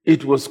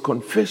 it was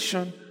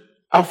confession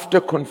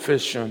after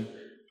confession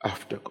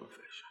after confession.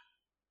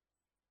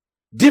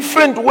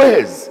 Different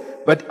ways,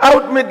 but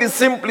ultimately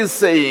simply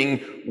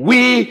saying,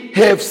 we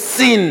have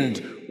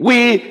sinned,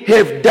 we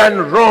have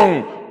done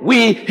wrong,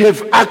 we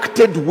have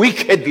acted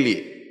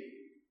wickedly.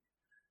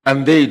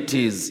 And there it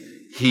is,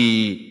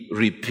 he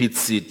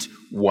repeats it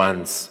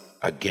once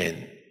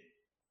again.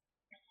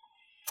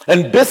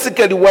 And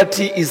basically what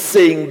he is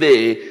saying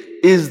there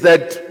is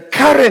that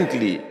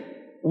currently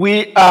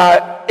we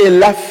are a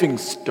laughing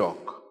stock.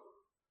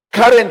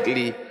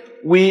 Currently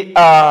we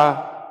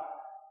are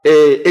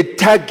a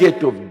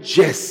target of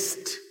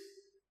jest.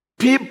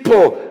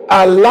 People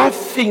are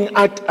laughing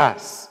at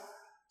us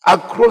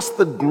across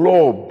the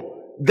globe.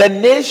 The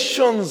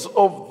nations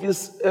of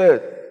this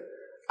earth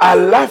are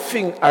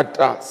laughing at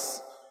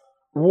us.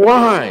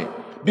 Why?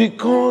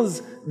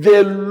 Because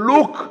they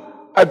look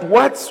at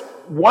what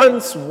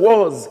once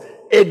was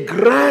a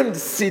grand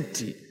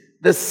city,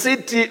 the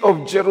city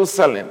of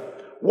Jerusalem.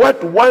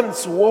 What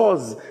once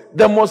was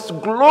the most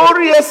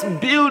glorious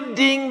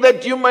building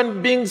that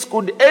human beings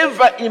could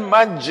ever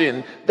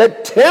imagine, the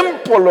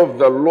temple of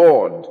the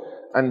Lord,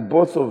 and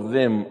both of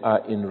them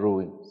are in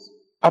ruins,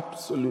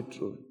 absolute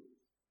ruin.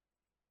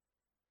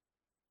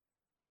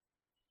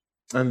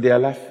 And they are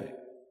laughing.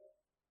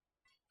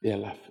 They are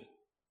laughing.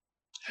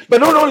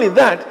 But not only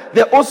that,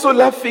 they're also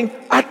laughing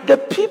at the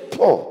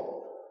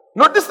people.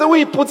 Notice the way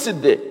he puts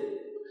it there,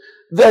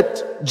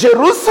 that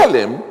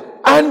Jerusalem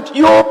and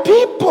your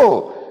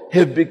people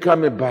have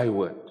become a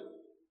byword.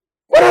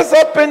 What has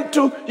happened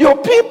to your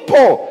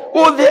people?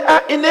 Oh, they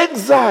are in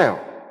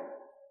exile.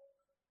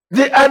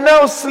 They are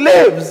now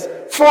slaves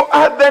for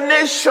other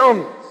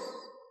nations.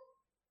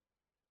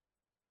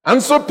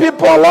 And so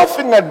people are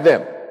laughing at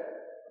them.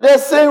 They're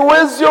saying,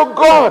 where's your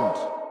God?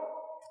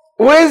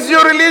 Where's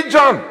your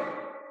religion?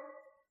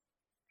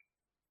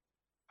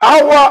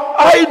 Our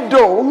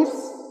idols,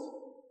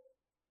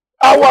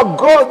 our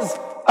gods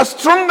are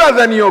stronger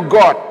than your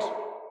God.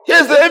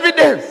 Here's the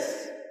evidence.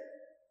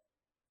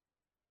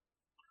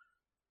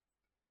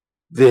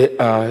 They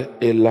are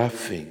a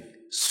laughing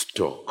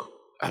stock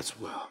as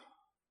well.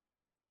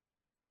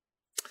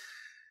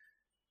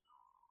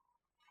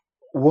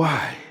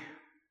 Why?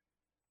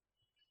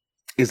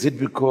 Is it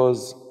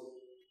because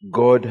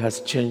God has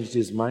changed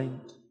his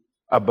mind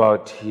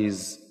about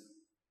his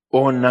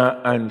honor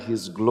and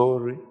his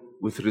glory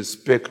with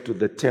respect to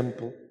the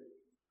temple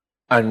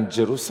and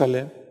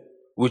Jerusalem,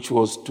 which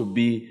was to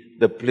be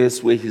the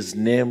place where his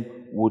name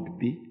would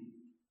be?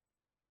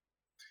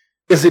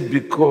 Is it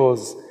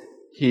because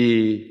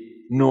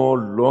he no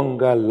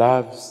longer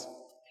loves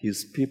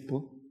his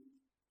people,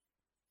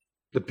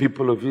 the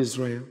people of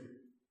Israel?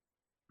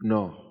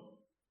 No.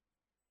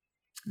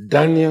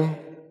 Daniel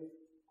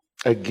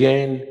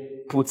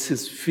again puts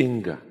his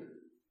finger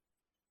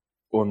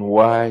on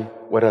why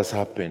what has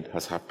happened.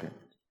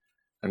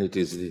 And it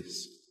is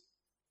this.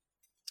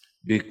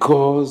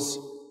 Because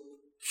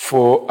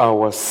for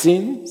our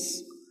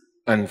sins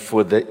and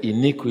for the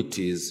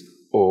iniquities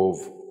of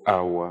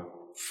our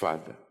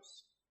fathers.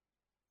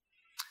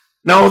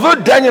 Now,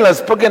 although Daniel has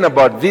spoken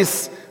about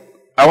this,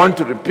 I want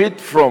to repeat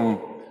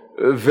from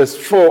verse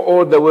 4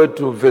 all the way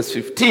to verse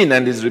 15,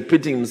 and he's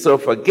repeating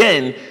himself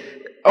again.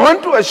 I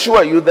want to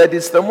assure you that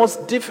it's the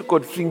most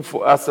difficult thing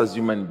for us as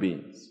human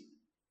beings.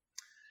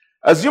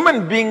 As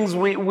human beings,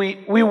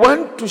 we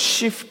want to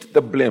shift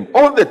the blame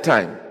all the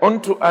time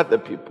onto other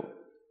people.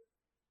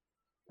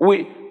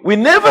 We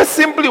never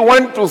simply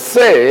want to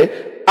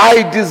say,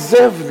 I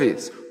deserve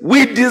this.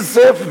 We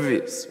deserve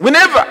this. We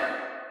never.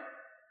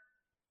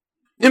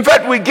 In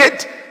fact, we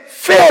get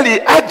fairly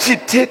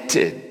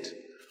agitated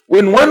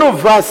when one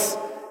of us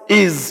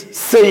is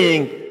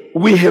saying,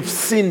 we have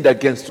sinned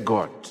against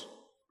God.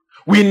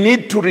 We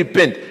need to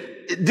repent.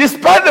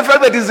 Despite the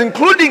fact that he's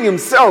including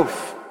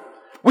himself,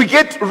 we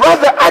get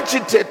rather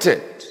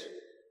agitated.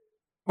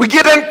 We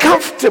get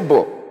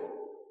uncomfortable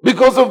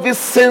because of this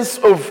sense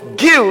of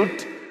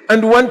guilt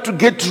and want to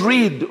get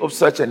rid of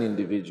such an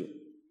individual.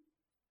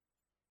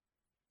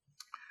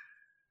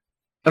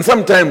 And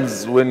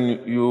sometimes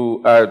when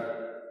you are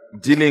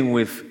dealing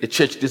with a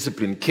church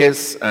discipline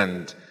case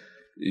and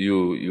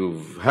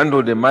you've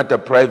handled the matter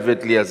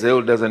privately as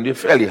elders and you're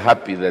fairly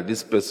happy that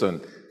this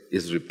person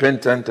is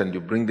repentant and you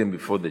bring them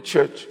before the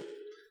church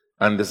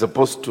and they're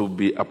supposed to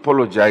be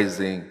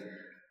apologizing,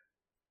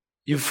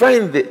 you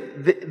find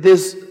that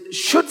there's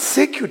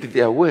short-circuit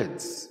their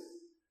words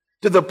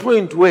to the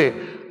point where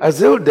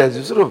as elders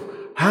you sort of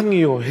hang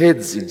your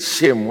heads in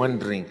shame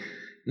wondering,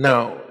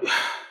 now,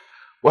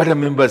 what are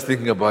members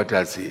thinking about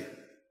us here?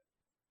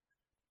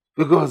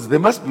 Because they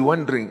must be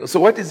wondering, so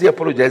what is he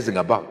apologizing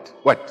about?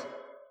 What?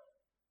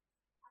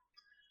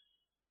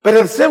 But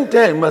at the same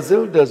time, as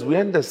elders, we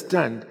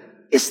understand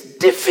it's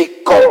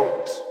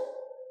difficult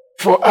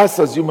for us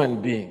as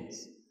human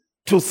beings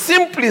to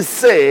simply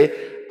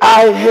say,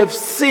 I have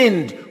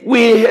sinned,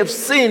 we have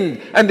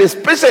sinned, and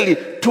especially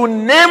to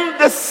name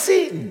the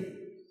sin.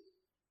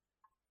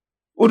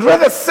 Would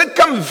rather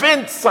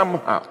circumvent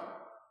somehow.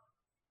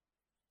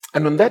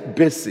 And on that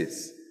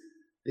basis,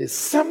 there's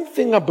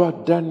something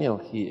about Daniel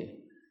here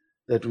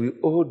that we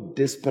all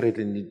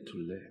desperately need to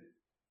learn.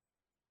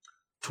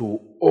 To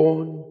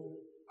own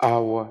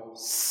our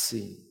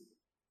sin.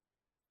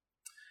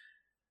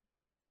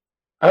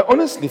 I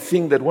honestly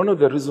think that one of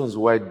the reasons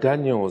why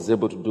Daniel was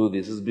able to do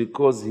this is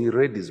because he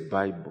read his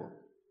Bible.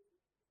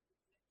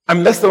 I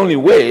mean, that's the only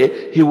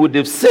way he would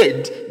have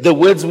said the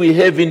words we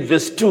have in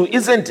verse 2,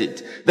 isn't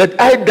it? That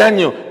I,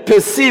 Daniel,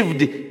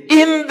 perceived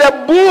in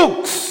the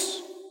books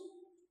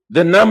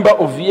the number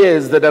of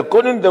years that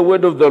according to the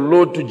word of the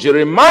Lord to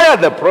Jeremiah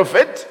the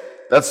prophet,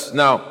 that's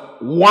now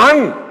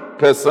one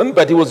person,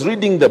 but he was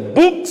reading the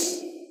books,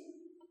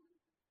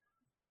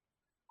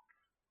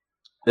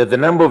 that the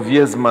number of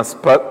years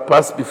must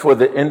pass before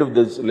the end of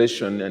the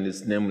desolation, and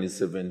it's namely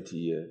 70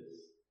 years.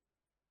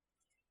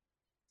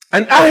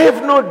 And I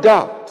have no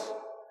doubt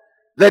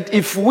that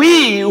if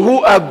we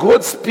who are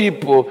God's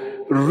people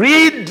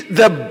read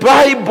the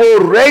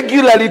Bible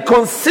regularly,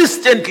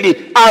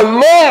 consistently,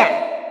 alone,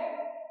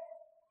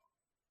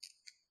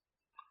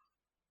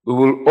 we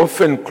will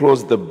often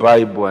close the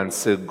Bible and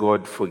say,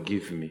 God,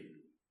 forgive me.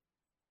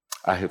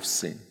 I have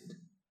sinned.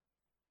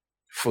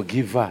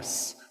 Forgive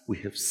us. We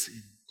have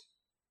sinned.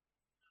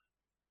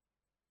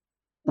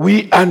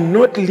 We are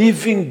not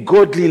living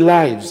godly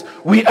lives.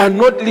 We are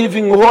not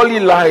living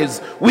holy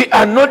lives. We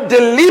are not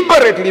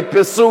deliberately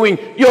pursuing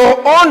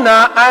your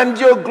honor and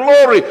your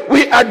glory.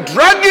 We are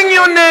dragging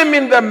your name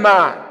in the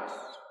mud.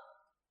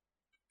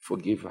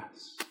 Forgive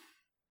us.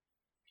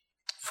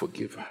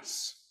 Forgive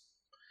us.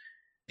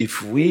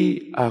 If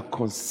we are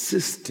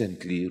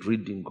consistently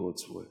reading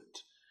God's word.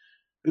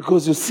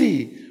 Because you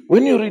see,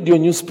 when you read your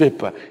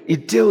newspaper,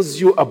 it tells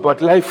you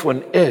about life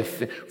on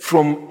earth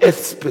from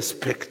earth's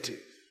perspective.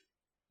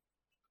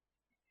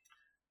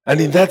 And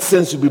in that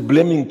sense, you'll be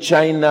blaming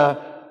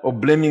China or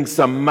blaming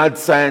some mad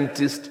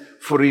scientist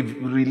for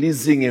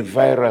releasing a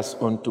virus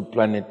onto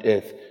planet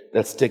Earth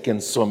that's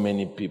taken so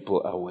many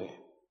people away.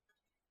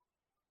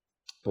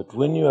 But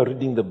when you are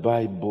reading the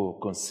Bible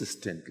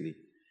consistently,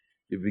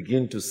 you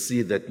begin to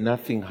see that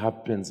nothing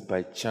happens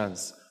by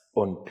chance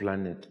on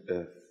planet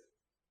Earth.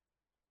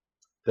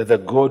 That the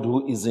God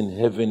who is in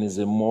heaven is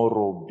a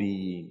moral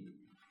being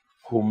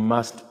who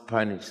must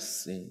punish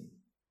sin.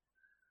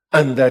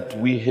 And that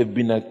we have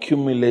been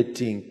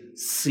accumulating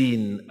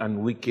sin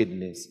and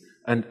wickedness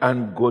and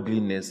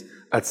ungodliness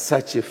at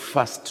such a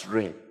fast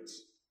rate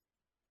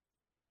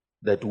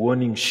that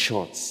warning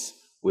shots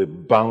were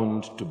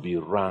bound to be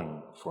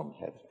rung from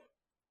heaven.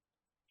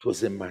 It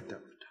was a matter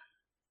of time.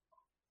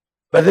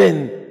 But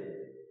then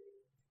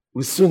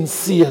we soon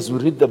see as we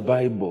read the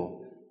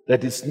Bible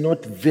that it's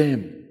not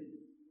them,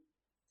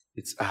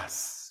 it's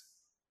us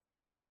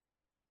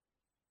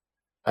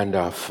and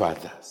our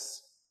fathers.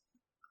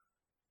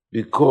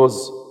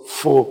 Because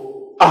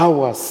for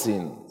our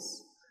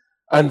sins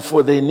and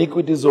for the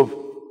iniquities of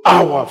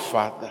our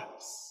fathers,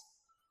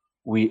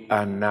 we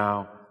are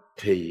now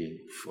paying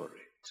for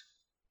it.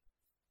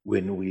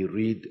 When we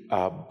read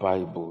our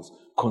Bibles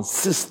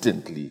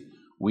consistently,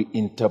 we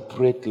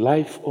interpret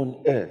life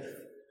on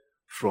earth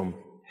from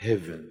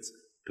heaven's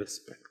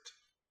perspective.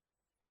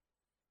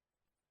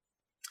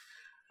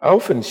 I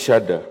often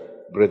shudder,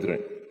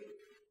 brethren,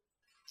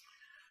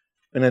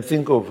 when I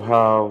think of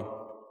how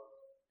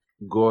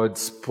God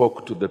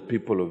spoke to the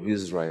people of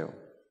Israel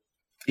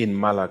in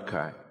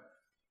Malachi.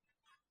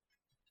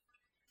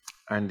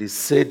 And he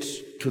said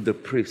to the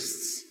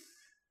priests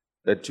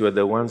that you are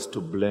the ones to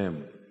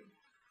blame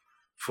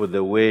for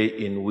the way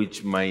in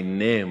which my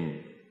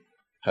name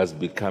has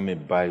become a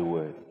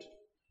byword,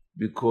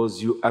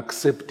 because you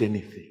accept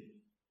anything.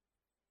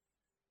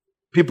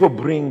 People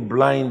bring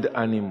blind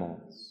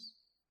animals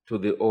to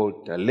the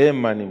altar,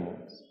 lame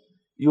animals.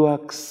 You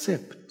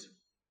accept.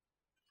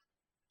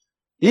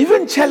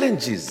 Even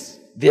challenges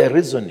their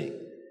reasoning.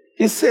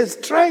 He says,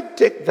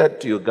 take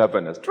that to your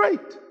governors. Try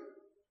it.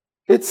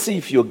 Let's see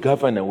if your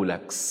governor will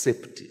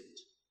accept it.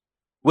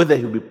 Whether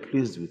he'll be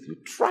pleased with you.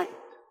 Try it.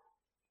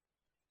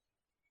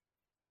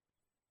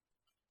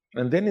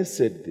 And then he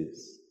said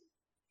this,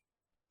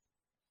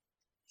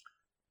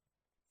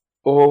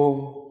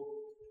 "Oh,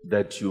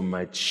 that you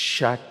might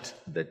shut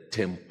the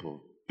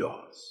temple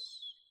doors,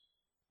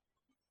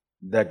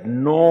 that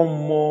no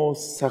more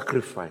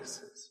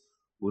sacrifices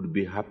would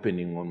be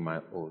happening on my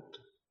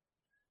altar,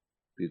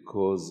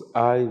 because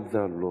I,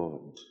 the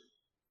Lord,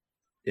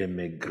 am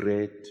a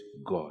great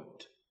God,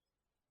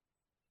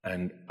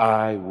 and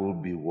I will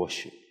be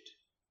worshipped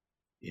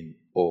in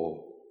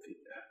all the earth."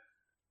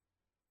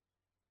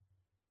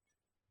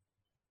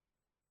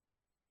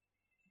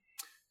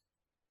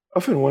 I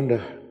often wonder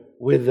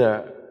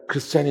whether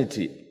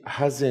Christianity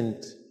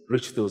hasn't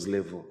reached those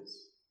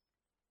levels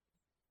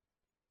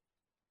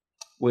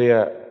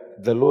where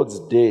the Lord's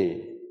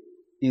Day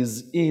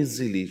is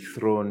easily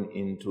thrown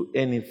into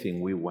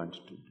anything we want to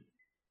do.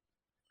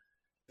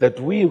 That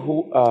we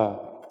who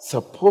are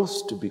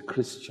supposed to be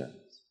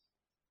Christians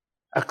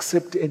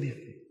accept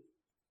anything.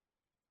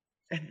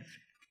 Anything.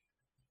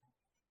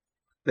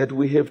 That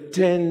we have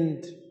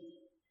turned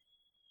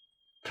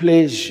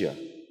pleasure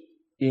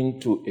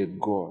into a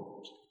God.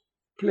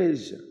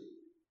 Pleasure.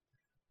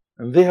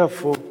 And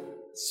therefore,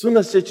 as soon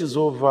as church is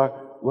over,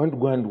 we want to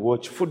go and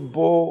watch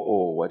football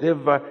or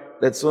whatever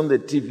that's on the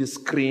TV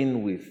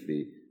screen with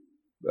the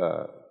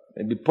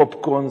maybe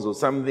popcorns or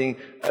something.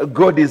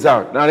 God is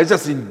out. Now let's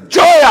just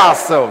enjoy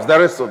ourselves the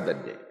rest of the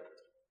day.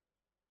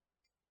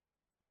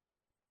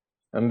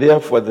 And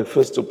therefore, the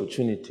first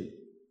opportunity,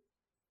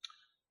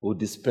 we'll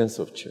dispense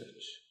of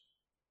church.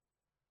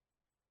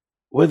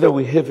 Whether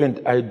we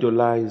haven't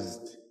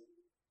idolized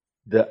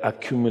the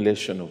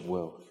accumulation of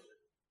wealth,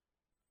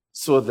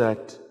 so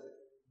that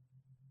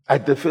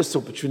at the first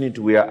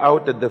opportunity we are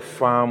out at the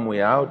farm, we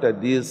are out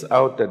at this,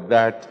 out at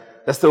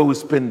that. That's how we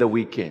spend the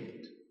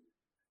weekend.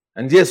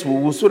 And yes, we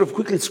will sort of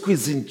quickly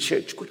squeeze in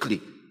church,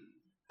 quickly.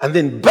 And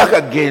then back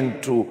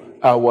again to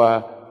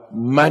our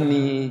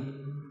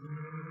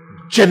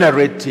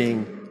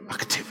money-generating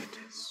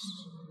activities.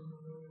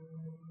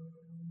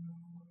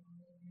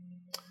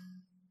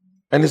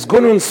 And it's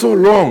gone on so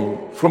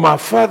long from our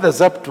fathers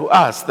up to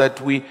us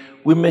that we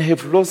may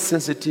have lost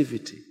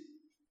sensitivity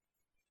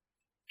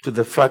to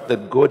the fact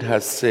that God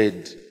has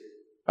said,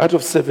 out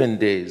of 7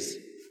 days,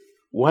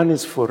 one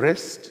is for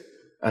rest,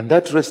 and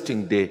that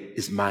resting day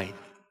is mine.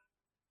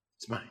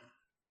 It's mine.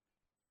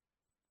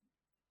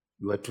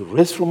 You are to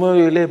rest from all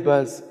your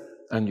labors,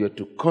 and you are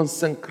to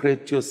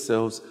consecrate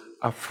yourselves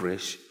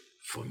afresh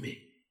for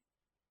me.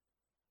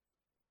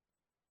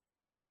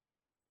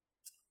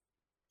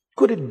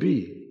 Could it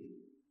be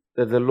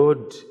that the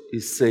Lord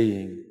is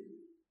saying,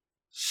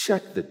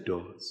 shut the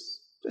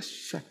doors. Just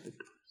shut the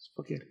doors.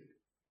 Forget it.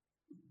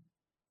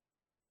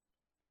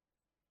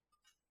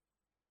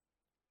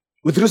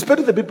 With respect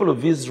to the people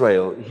of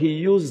Israel, he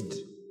used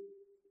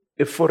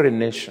a foreign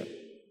nation.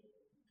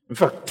 In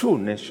fact, two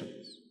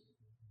nations.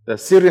 The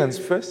Syrians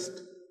first.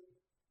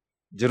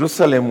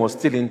 Jerusalem was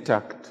still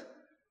intact.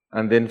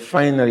 And then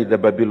finally the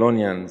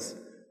Babylonians,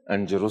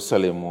 and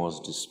Jerusalem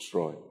was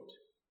destroyed.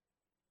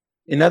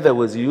 In other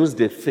words, he used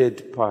a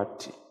third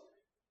party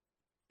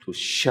to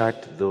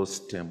shut those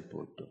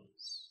temple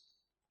doors.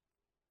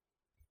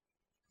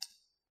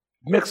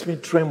 It makes me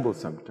tremble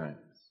sometimes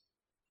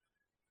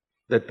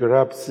that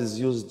perhaps he's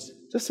used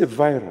just a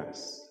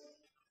virus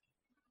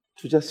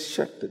to just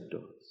shut the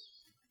doors.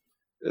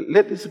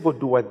 Let these people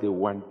do what they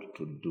want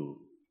to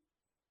do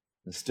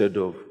instead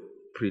of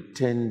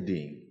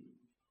pretending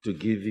to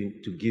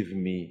give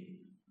me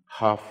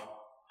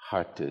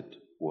half-hearted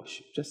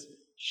worship. Just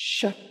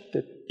shut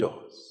the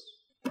doors.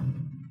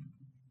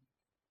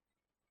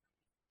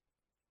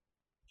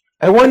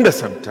 I wonder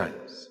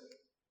sometimes.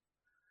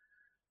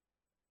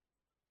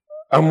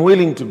 I'm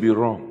willing to be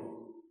wrong,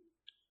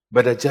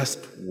 but I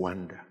just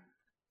wonder.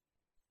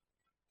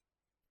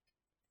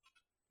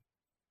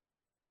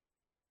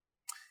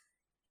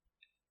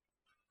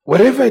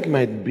 Whatever it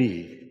might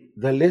be,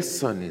 the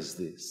lesson is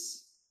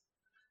this,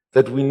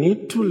 that we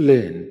need to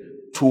learn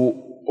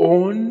to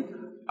own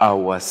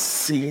our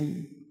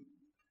sin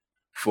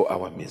for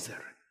our misery.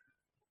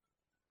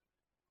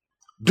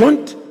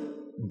 Don't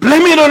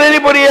blame it on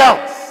anybody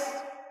else.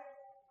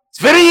 It's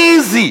very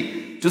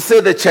easy to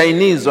say the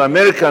Chinese or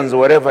Americans or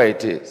whatever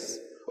it is.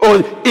 Or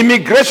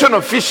immigration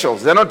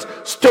officials, they're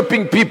not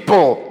stopping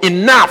people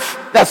enough.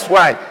 That's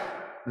why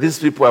these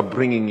people are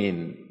bringing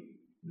in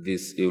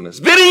this illness.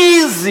 Very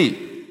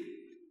easy.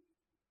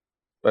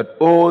 But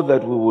all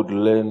that we would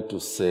learn to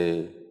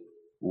say,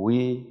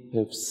 we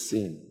have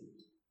sinned.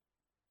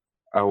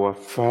 Our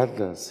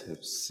fathers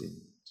have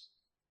sinned.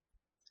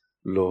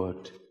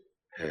 Lord,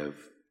 have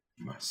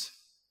mercy.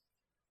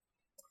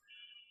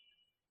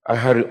 I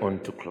hurry on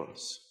to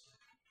close.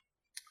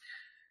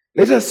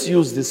 Let us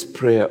use this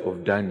prayer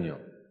of Daniel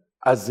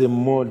as a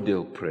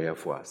model prayer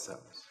for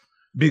ourselves,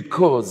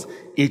 because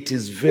it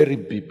is very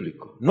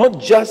biblical, not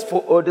just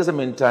for Old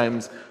Testament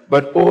times,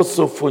 but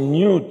also for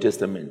New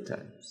Testament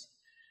times.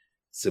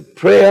 It's a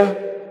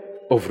prayer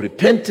of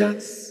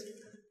repentance,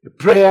 a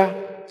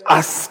prayer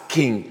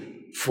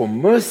asking for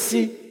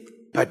mercy,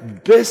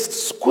 but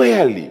based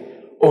squarely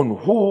on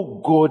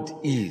who God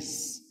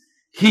is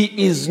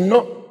He is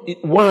not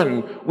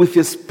one with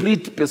a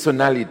split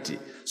personality,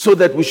 so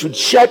that we should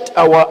shut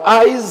our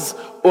eyes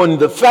on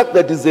the fact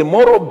that he's a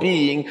moral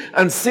being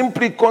and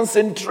simply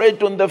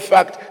concentrate on the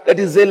fact that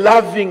he's a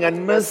loving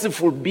and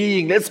merciful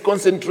being. Let's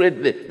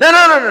concentrate there.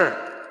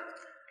 No.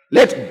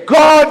 Let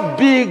God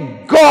be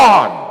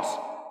God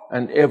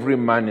and every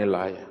man a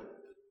liar.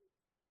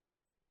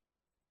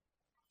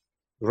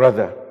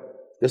 Rather,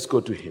 let's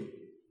go to him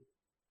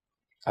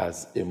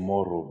as a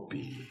moral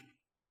being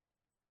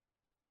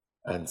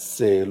and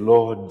say,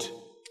 Lord,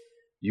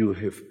 you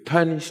have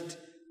punished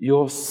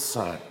your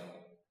son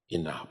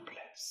in our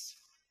place.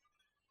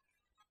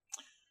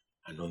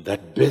 And on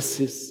that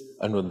basis,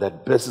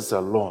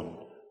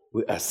 alone,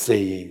 we are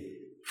saying,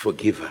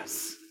 forgive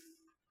us.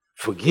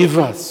 Forgive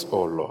us,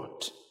 O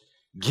Lord.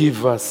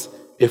 Give us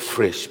a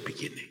fresh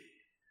beginning.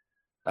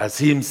 As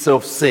he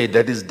himself said,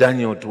 that is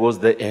Daniel towards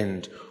the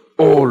end,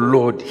 O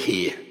Lord,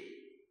 hear.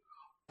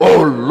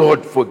 O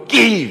Lord,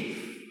 forgive.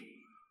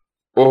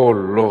 O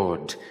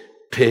Lord,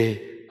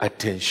 pay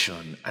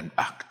attention and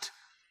act.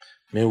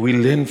 May we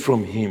learn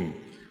from him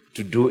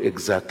to do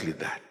exactly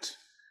that.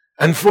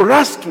 And for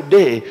us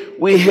today,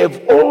 we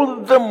have all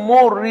the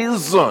more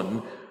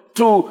reason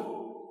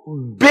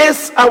to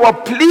base our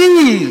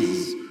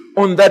pleas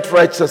on that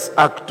righteous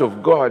act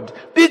of God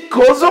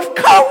because of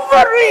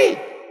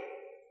Calvary.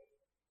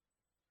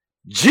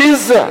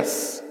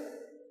 Jesus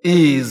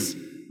is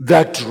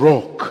that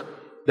rock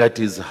that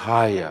is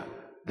higher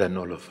than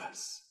all of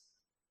us.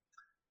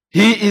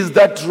 He is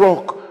that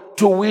rock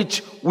to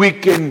which we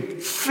can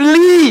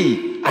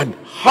flee and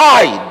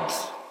hide,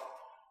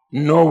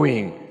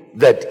 knowing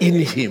that in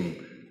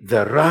him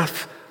the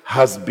wrath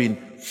has been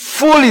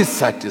fully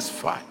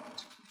satisfied.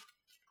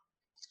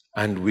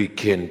 And we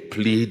can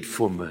plead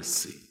for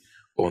mercy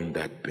on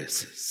that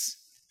basis.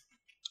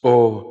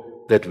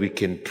 Or that we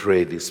can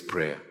pray this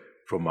prayer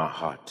from our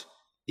heart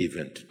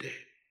even today.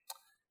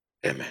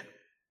 Amen.